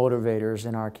motivators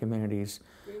in our communities.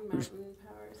 Green Mountain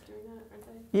Power is doing that,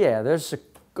 aren't they? Yeah, there's a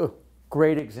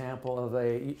great example of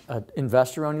an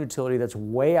investor-owned utility that's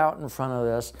way out in front of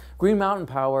this. Green Mountain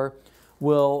Power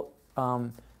will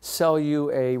sell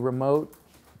you a remote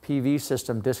PV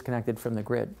system disconnected from the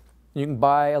grid. You can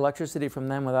buy electricity from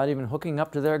them without even hooking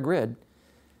up to their grid,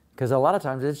 because a lot of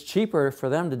times it's cheaper for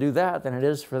them to do that than it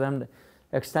is for them to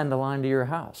extend a line to your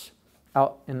house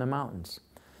out in the mountains.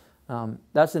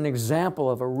 That's an example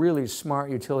of a really smart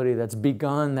utility that's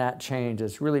begun that change.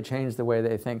 It's really changed the way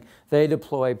they think. They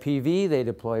deploy PV, they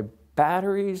deploy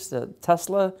batteries, the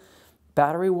Tesla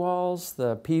battery walls,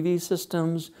 the PV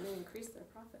systems. They increase their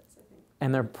profits, I think.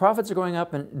 And their profits are going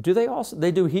up. And do they also,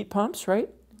 they do heat pumps, right?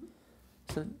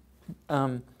 So,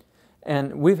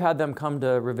 and we've had them come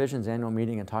to Revision's annual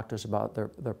meeting and talk to us about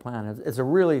their plan. It's a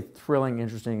really thrilling,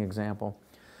 interesting example.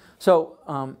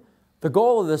 So the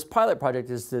goal of this pilot project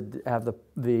is to have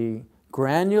the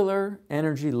granular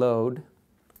energy load,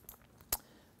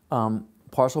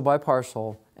 parcel by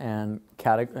parcel, and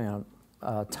type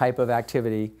of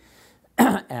activity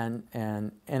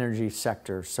and energy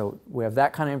sector. So we have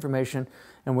that kind of information,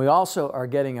 and we also are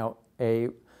getting a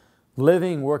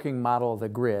living, working model of the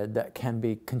grid that can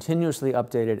be continuously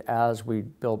updated as we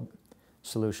build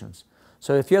solutions.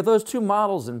 So if you have those two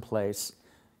models in place,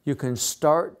 you can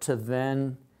start to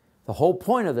then, the whole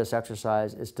point of this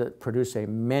exercise is to produce a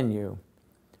menu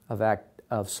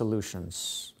of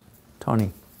solutions.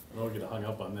 Tony. I don't get hung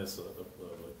up on this.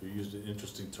 You used an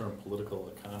interesting term,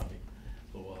 political economy,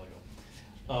 a little while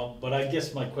ago. But I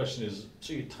guess my question is,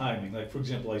 so your timing, like for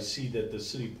example, I see that the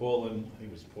city of Portland, I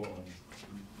think it was Portland,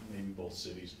 maybe both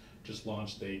cities, just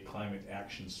launched a climate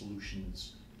action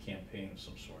solutions campaign of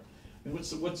some sort. I mean, what's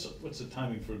the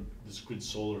timing for this grid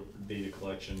solar data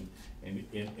collection,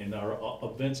 and are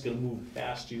events going to move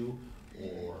past you,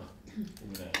 or?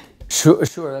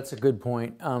 Sure, that's a good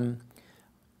point.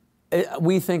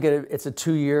 We think it's a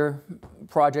 2-year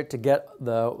project to get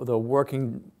the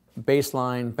working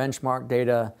baseline benchmark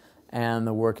data and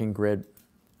the working grid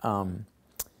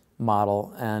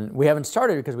model, and we haven't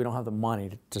started because we don't have the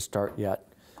money to start yet.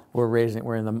 We're in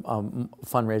the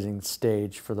fundraising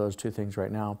stage for those two things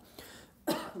right now.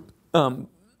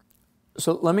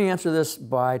 So let me answer this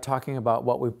by talking about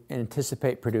what we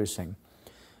anticipate producing.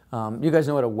 You guys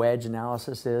know what a wedge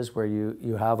analysis is, where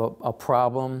you have a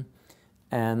problem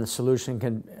and the solution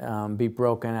can be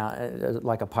broken out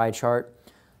like a pie chart.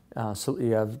 So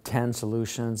you have 10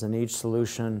 solutions, and each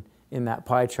solution in that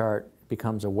pie chart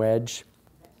becomes a wedge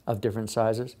of different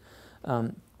sizes.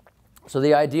 So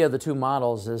the idea of the two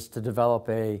models is to develop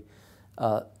a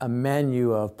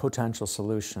menu of potential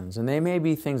solutions. And they may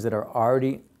be things that are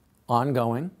already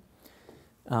ongoing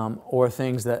or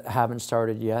things that haven't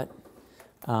started yet.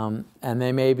 And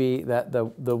they may be that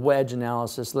the wedge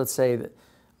analysis, let's say that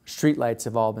streetlights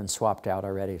have all been swapped out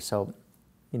already. So,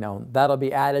 that'll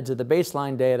be added to the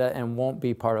baseline data and won't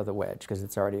be part of the wedge because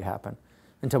it's already happened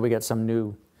until we get some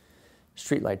new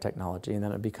streetlight technology, and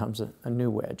then it becomes a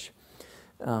new wedge.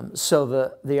 So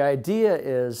the idea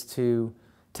is to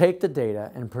take the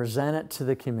data and present it to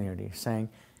the community, saying,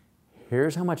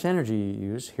 here's how much energy you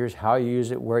use, here's how you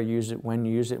use it, where you use it, when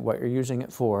you use it, what you're using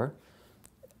it for,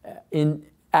 in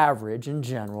average, in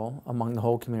general, among the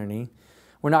whole community.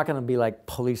 We're not going to be like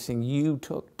policing, you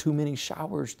took too many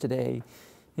showers today,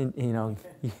 that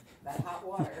hot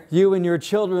water. You and your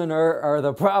children are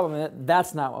the problem.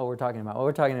 That's not what we're talking about. What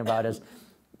we're talking about is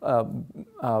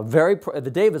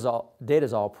the data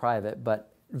is all private,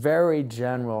 but very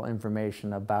general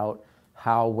information about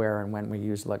how, where, and when we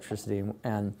use electricity,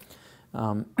 and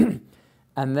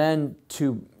then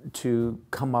to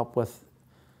come up with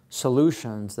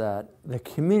solutions that the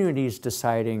community is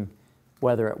deciding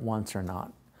whether it wants or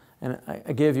not. And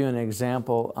I give you an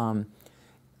example.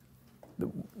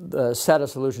 The set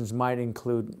of solutions might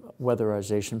include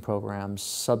weatherization programs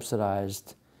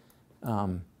subsidized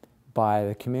by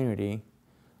the community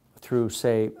through,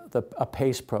 say, a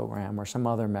PACE program or some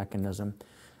other mechanism,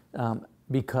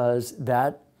 because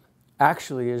that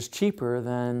actually is cheaper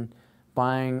than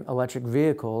buying electric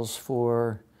vehicles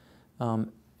for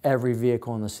every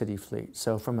vehicle in the city fleet.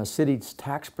 So from a city's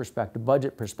tax perspective,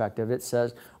 budget perspective, it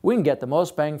says we can get the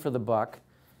most bang for the buck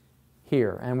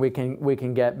here, and we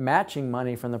can get matching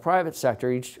money from the private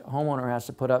sector. Each homeowner has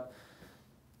to put up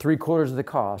 3/4 of the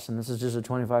cost, and this is just a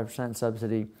 25%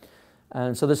 subsidy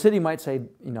And so the city might say,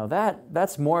 you know,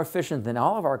 that's more efficient than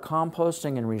all of our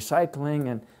composting and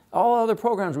recycling and all other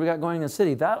programs we got going in the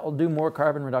city. That'll do more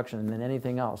carbon reduction than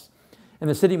anything else. And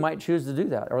the city might choose to do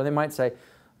that. Or they might say,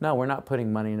 no, we're not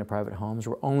putting money into private homes.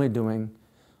 We're only doing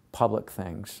public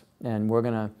things. And we're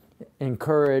going to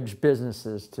encourage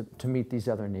businesses to meet these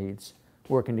other needs,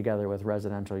 working together with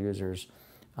residential users.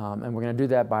 And we're going to do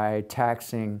that by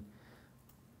taxing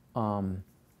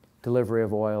delivery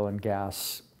of oil and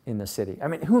gas in the city. I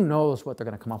mean, who knows what they're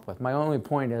going to come up with? My only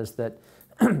point is that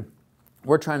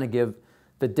we're trying to give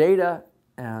the data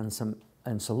and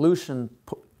solution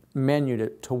menu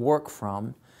to work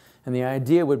from. And the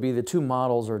idea would be the two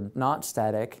models are not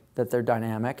static, that they're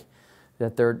dynamic,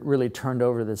 that they're really turned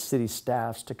over to the city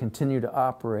staffs to continue to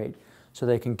operate so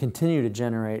they can continue to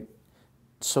generate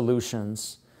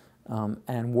solutions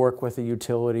and work with the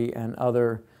utility and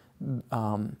other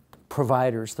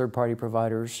providers, third-party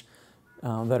providers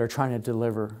that are trying to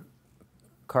deliver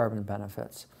carbon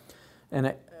benefits.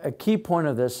 And a key point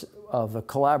of this, of the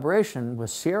collaboration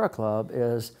with Sierra Club,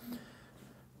 is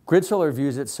Grid Solar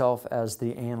views itself as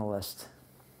the analyst.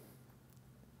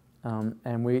 And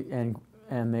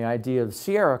the idea of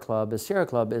Sierra Club is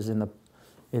in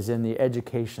the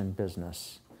education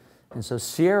business. And so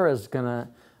Sierra is going to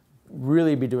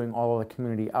really be doing all of the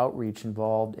community outreach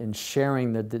involved in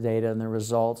sharing the data and the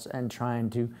results and trying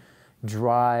to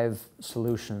drive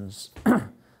solutions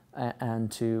and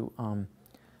to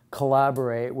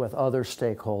collaborate with other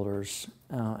stakeholders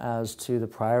as to the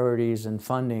priorities and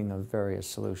funding of various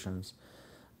solutions.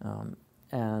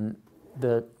 And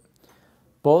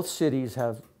both cities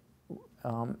have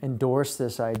endorsed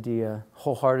this idea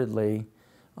wholeheartedly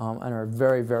and are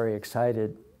very, very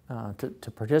excited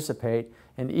to participate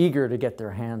and eager to get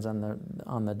their hands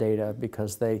on the data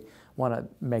because they want to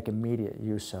make immediate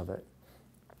use of it.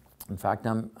 In fact,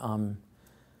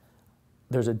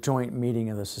 there's a joint meeting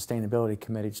of the sustainability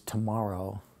committees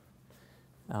tomorrow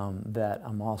that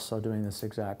I'm also doing this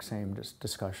exact same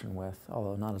discussion with,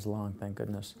 although not as long, thank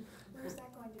goodness. Where's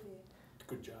that going to be?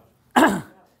 Good job.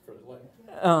 For the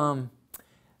light.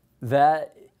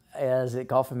 That is at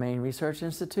Gulf of Maine Research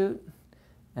Institute,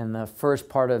 and the first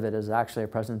part of it is actually a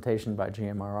presentation by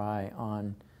GMRI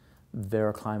on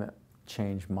their climate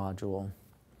change module,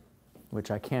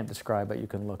 which I can't describe, but you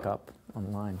can look up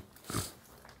online.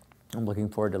 I'm looking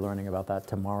forward to learning about that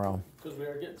tomorrow. Because we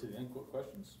are getting to the end.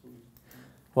 Questions?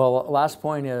 Well, last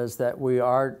point is that we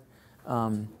are,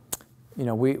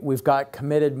 we've got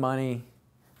committed money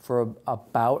for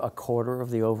about a quarter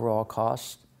of the overall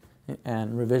cost,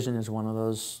 and revision is one of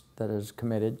those that is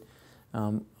committed.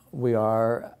 We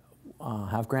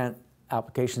have grant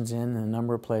applications in a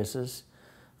number of places,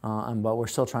 but we're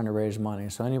still trying to raise money.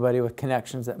 So anybody with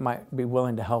connections that might be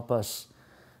willing to help us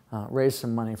raise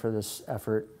some money for this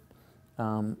effort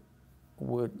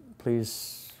would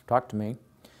please talk to me.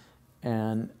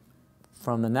 And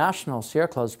from the National Sierra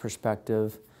Club's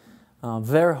perspective,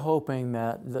 they're hoping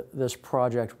that this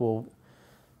project will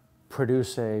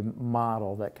produce a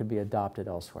model that could be adopted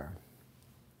elsewhere.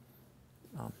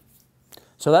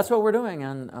 So that's what we're doing,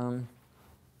 and I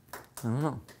don't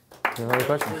know. Do you have other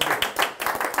questions?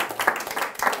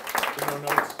 No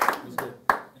notes? It was good.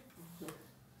 I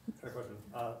have a question.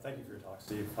 Thank you for your talk,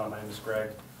 Steve. My name is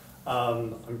Greg.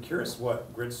 I'm curious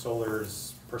what Grid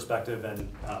Solar's perspective and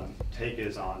take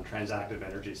is on transactive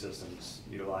energy systems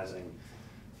utilizing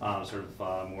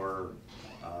more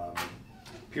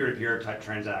peer-to-peer type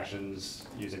transactions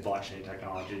using blockchain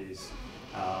technologies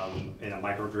in a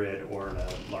microgrid or in a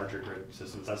larger grid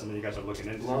system. Is that something you guys are looking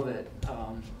into? Love it.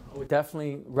 We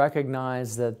definitely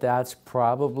recognize that that's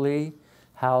probably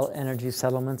how energy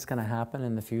settlement's going to happen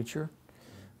in the future.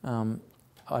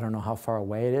 I don't know how far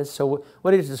away it is. So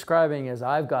what he's describing is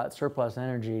I've got surplus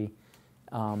energy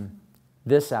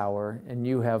this hour, and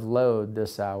you have load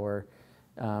this hour.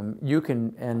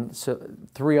 And so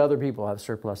 3 other people have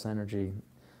surplus energy.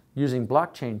 Using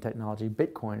blockchain technology,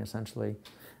 Bitcoin essentially,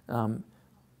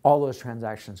 all those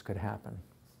transactions could happen.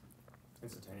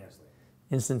 Instantaneously.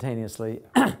 Instantaneously.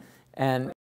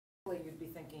 And You'd be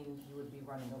thinking you would be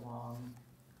running along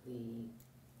the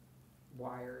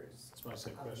wires That's my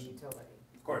second of the question. utility.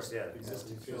 Of course, yeah.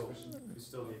 Existing You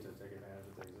still need to take advantage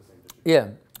of the existing distribution. yeah,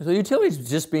 so utilities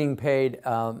just being paid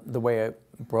the way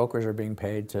brokers are being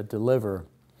paid to deliver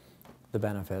the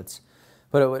benefits.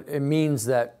 But it means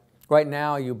that right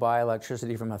now you buy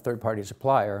electricity from a third-party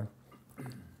supplier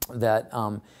that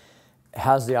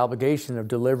has the obligation of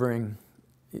delivering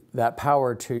that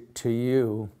power to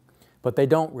you, but they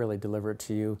don't really deliver it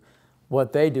to you.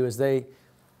 What they do is they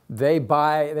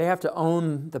have to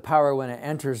own the power when it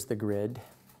enters the grid,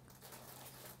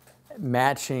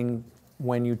 matching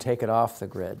when you take it off the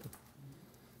grid.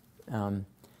 And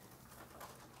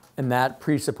that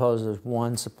presupposes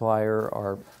one supplier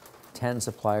or 10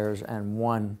 suppliers and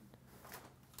one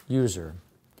user.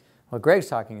 What Greg's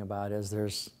talking about is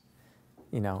there's,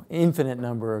 infinite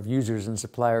number of users and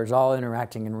suppliers all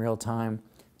interacting in real time.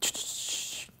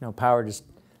 Power just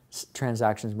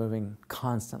transactions moving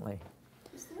constantly.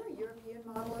 Is there a European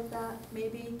model of that,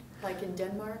 maybe, like in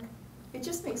Denmark? It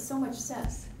just makes so much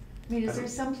sense. I mean, is there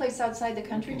some place outside the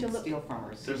country to look? Steal from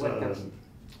or see There's what a- their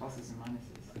pluses and minuses.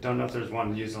 I don't know if there's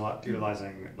one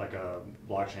utilizing like a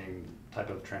blockchain type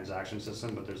of transaction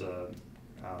system, but there's a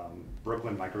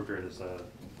Brooklyn microgrid is a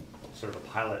sort of a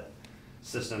pilot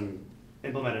system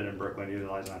implemented in Brooklyn,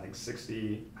 utilizing I think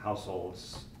 60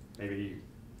 households, maybe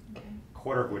a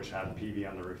quarter of which have PV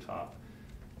on the rooftop,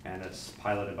 and it's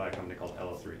piloted by a company called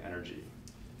LO3 Energy.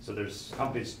 So there's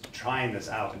companies trying this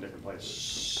out in different places.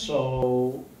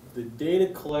 So the data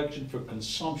collection for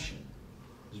consumption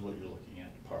is what you're looking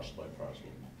at, parcel by parcel.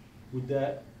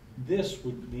 This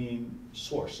would mean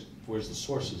sourcing, whereas the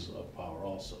sources of power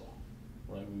also,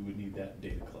 right? We would need that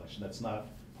data collection. That's not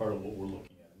part of what we're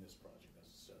looking at in this project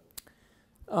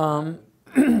necessarily.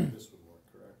 This would work,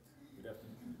 correct? We'd have to.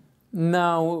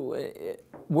 No,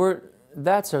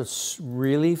 that's a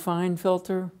really fine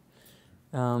filter.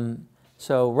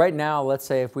 So right now, let's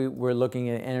say if we were looking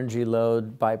at energy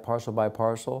load by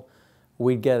parcel,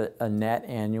 we'd get a net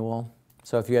annual.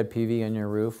 So if you had PV on your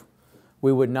roof,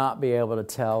 we would not be able to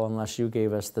tell unless you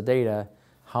gave us the data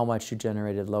how much you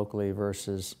generated locally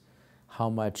versus how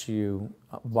much you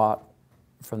bought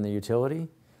from the utility.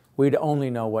 We'd only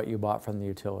know what you bought from the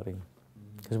utility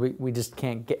because we just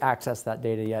can't access that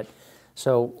data yet.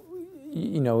 So,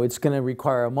 it's going to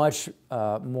require much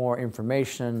more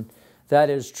information. That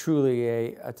is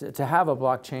truly to have a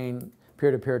blockchain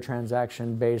peer-to-peer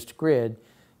transaction-based grid,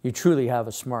 you truly have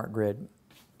a smart grid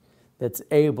that's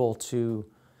able to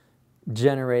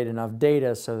generate enough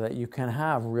data so that you can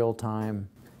have real-time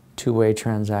two-way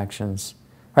transactions.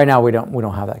 Right now, we don't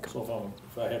have that. So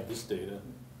if I have this data,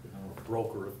 a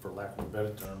broker, for lack of a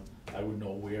better term, I would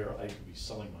know where I could be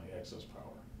selling my excess power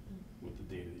with the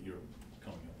data that you're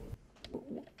coming up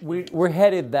with. We're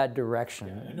headed that direction.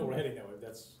 Yeah, I know we're heading that way.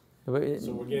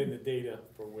 So we're getting the data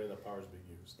for where the power is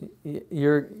being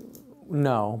used.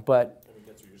 No, but I mean,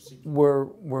 that's what you're seeking.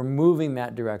 we're moving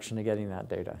that direction to getting that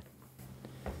data.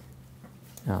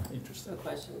 Yeah. Interesting. So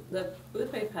question, the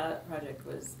Boothway pilot project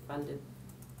was funded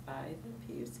by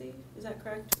the PUC, is that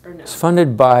correct? Or no? It's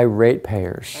funded by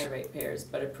ratepayers. By ratepayers,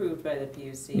 but approved by the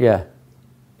PUC? Yeah.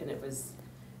 And it was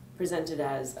presented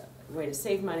as a way to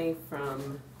save money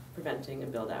from preventing a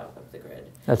build out of the grid.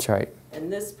 That's right.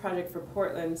 And this project for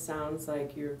Portland sounds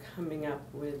like you're coming up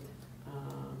with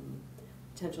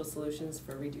potential solutions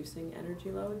for reducing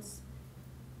energy loads,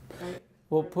 right?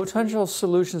 Well, potential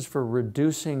solutions for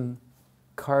reducing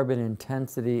carbon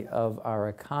intensity of our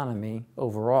economy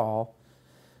overall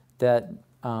that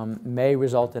may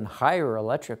result in higher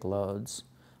electric loads,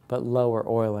 but lower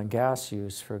oil and gas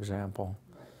use, for example.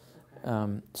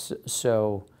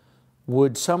 So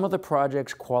would some of the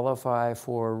projects qualify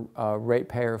for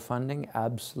ratepayer funding?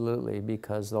 Absolutely,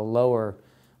 because they'll lower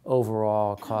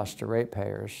overall cost to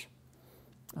ratepayers.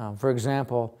 For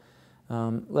example,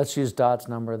 let's use Dot's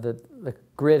number. The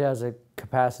grid has a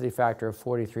capacity factor of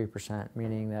 43%,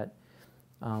 meaning that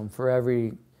for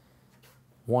every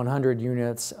 100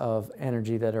 units of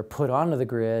energy that are put onto the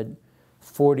grid,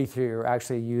 43 are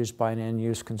actually used by an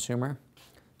end-use consumer,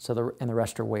 and the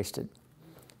rest are wasted.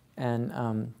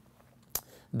 And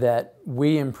that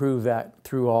we improve that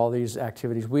through all these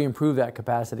activities. We improve that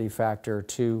capacity factor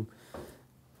to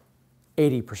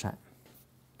 80%.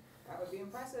 That would be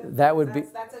impressive. That would be.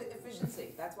 That's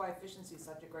efficiency. That's why efficiency is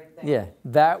such a great thing. Yeah,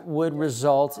 that would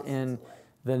result in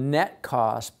the net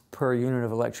cost per unit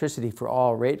of electricity for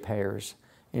all ratepayers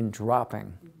in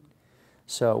dropping.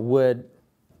 So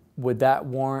would that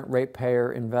warrant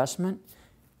ratepayer investment?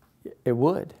 It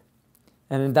would.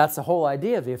 And that's the whole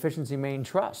idea of the Efficiency Main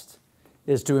Trust,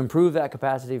 is to improve that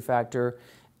capacity factor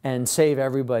and save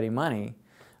everybody money.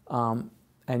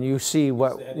 And you see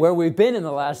where we've been in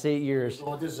the last 8 years.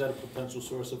 So is that a potential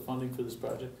source of funding for this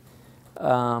project?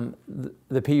 The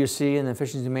PUC and the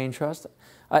Efficiency Main Trust?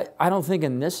 I don't think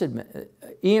in this,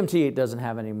 EMT doesn't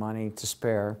have any money to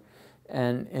spare.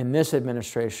 And in this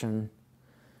administration,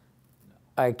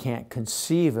 I can't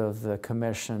conceive of the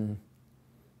commission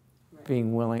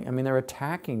being willing. I mean, they're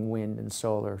attacking wind and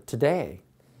solar today.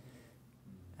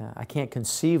 I can't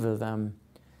conceive of them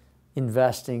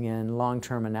investing in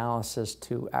long-term analysis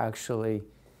to actually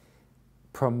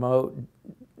promote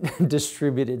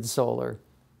distributed solar.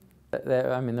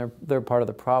 I mean, they're part of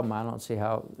the problem. I don't see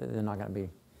how they're not going to be.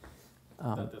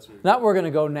 That's what Not we're going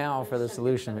to go now for the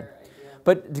solution.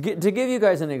 But to give you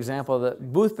guys an example, the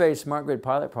Booth-Bay Smart Grid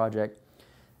Pilot Project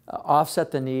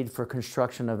offset the need for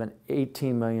construction of an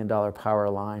 $18 million power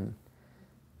line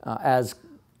as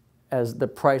the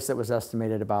price that was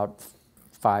estimated about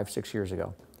 5-6 years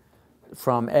ago,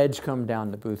 from Edgecombe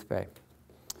down to Booth-Bay.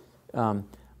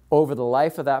 Over the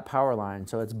life of that power line,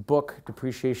 so its book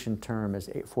depreciation term is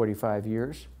 45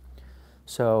 years.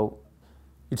 So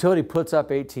utility puts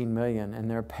up 18 million and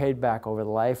they're paid back over the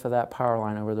life of that power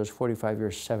line over those 45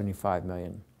 years, 75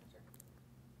 million.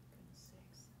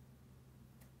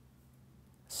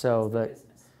 So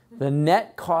the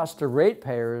net cost to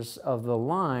ratepayers of the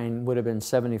line would have been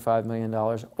 $75 million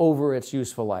over its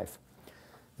useful life.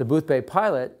 The Booth Bay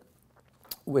pilot,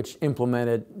 which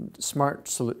implemented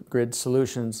smart grid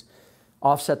solutions,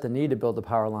 offset the need to build the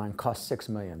power line, cost $6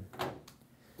 million.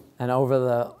 And over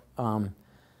the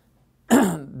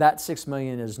that $6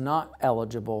 million is not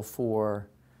eligible for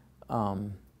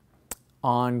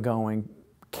ongoing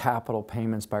capital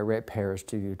payments by ratepayers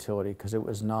to the utility because it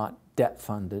was not debt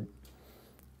funded,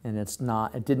 and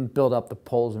it didn't build up the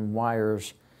poles and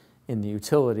wires in the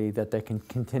utility that they can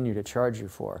continue to charge you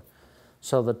for.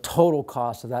 So the total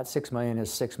cost of that $6 million is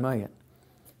 $6 million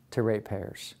to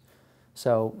ratepayers.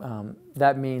 So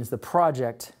that means the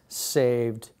project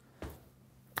saved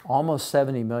almost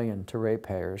 $70 million to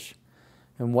ratepayers.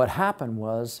 And what happened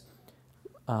was,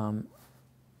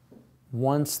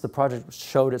 once the project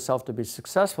showed itself to be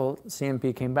successful,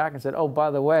 CMP came back and said, oh,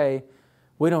 by the way,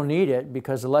 we don't need it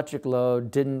because electric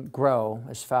load didn't grow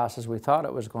as fast as we thought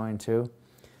it was going to.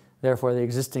 Therefore, the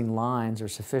existing lines are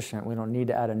sufficient. We don't need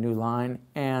to add a new line,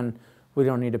 and we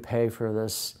don't need to pay for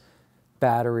this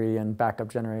battery and backup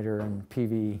generator and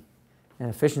PV and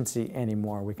efficiency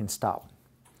anymore. We can stop.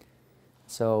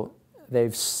 So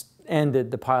they've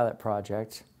ended the pilot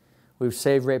project. We've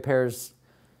saved ratepayers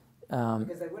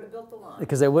Because they would have built the line.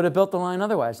 because they would have built the line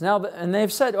otherwise. Now, and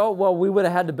they've said, oh, well, we would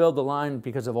have had to build the line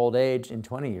because of old age in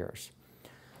 20 years.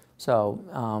 So,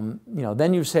 you know,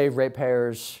 then you save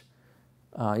ratepayers.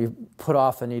 You put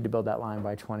off the need to build that line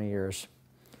by 20 years.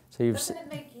 So you've Doesn't it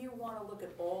make you want to look at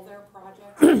all their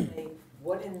projects and say,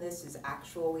 what in this is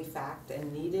actually fact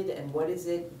and needed, and what is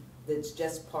it that's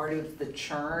just part of the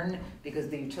churn because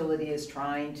the utility is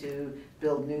trying to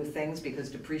build new things because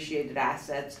depreciated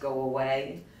assets go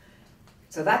away?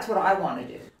 So that's what I want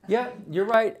to do. Yeah, you're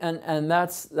right, and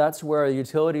that's where the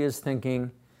utility is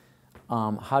thinking,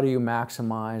 how do you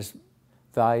maximize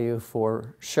value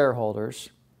for shareholders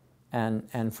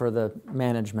and for the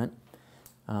management,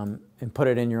 and put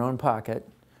it in your own pocket,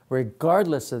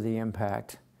 regardless of the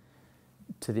impact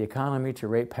to the economy, to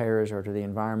ratepayers, or to the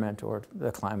environment, or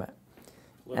the climate.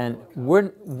 And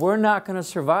we're not going to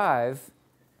survive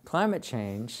climate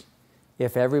change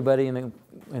if everybody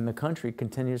in the country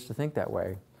continues to think that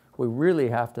way. We really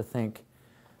have to think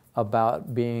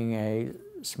about being a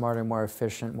smarter, more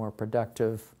efficient, more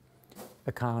productive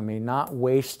economy, not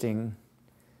wasting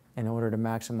in order to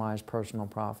maximize personal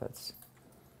profits.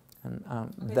 And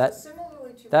Okay, so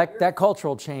similarly to that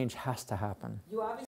cultural change has to happen. you obviously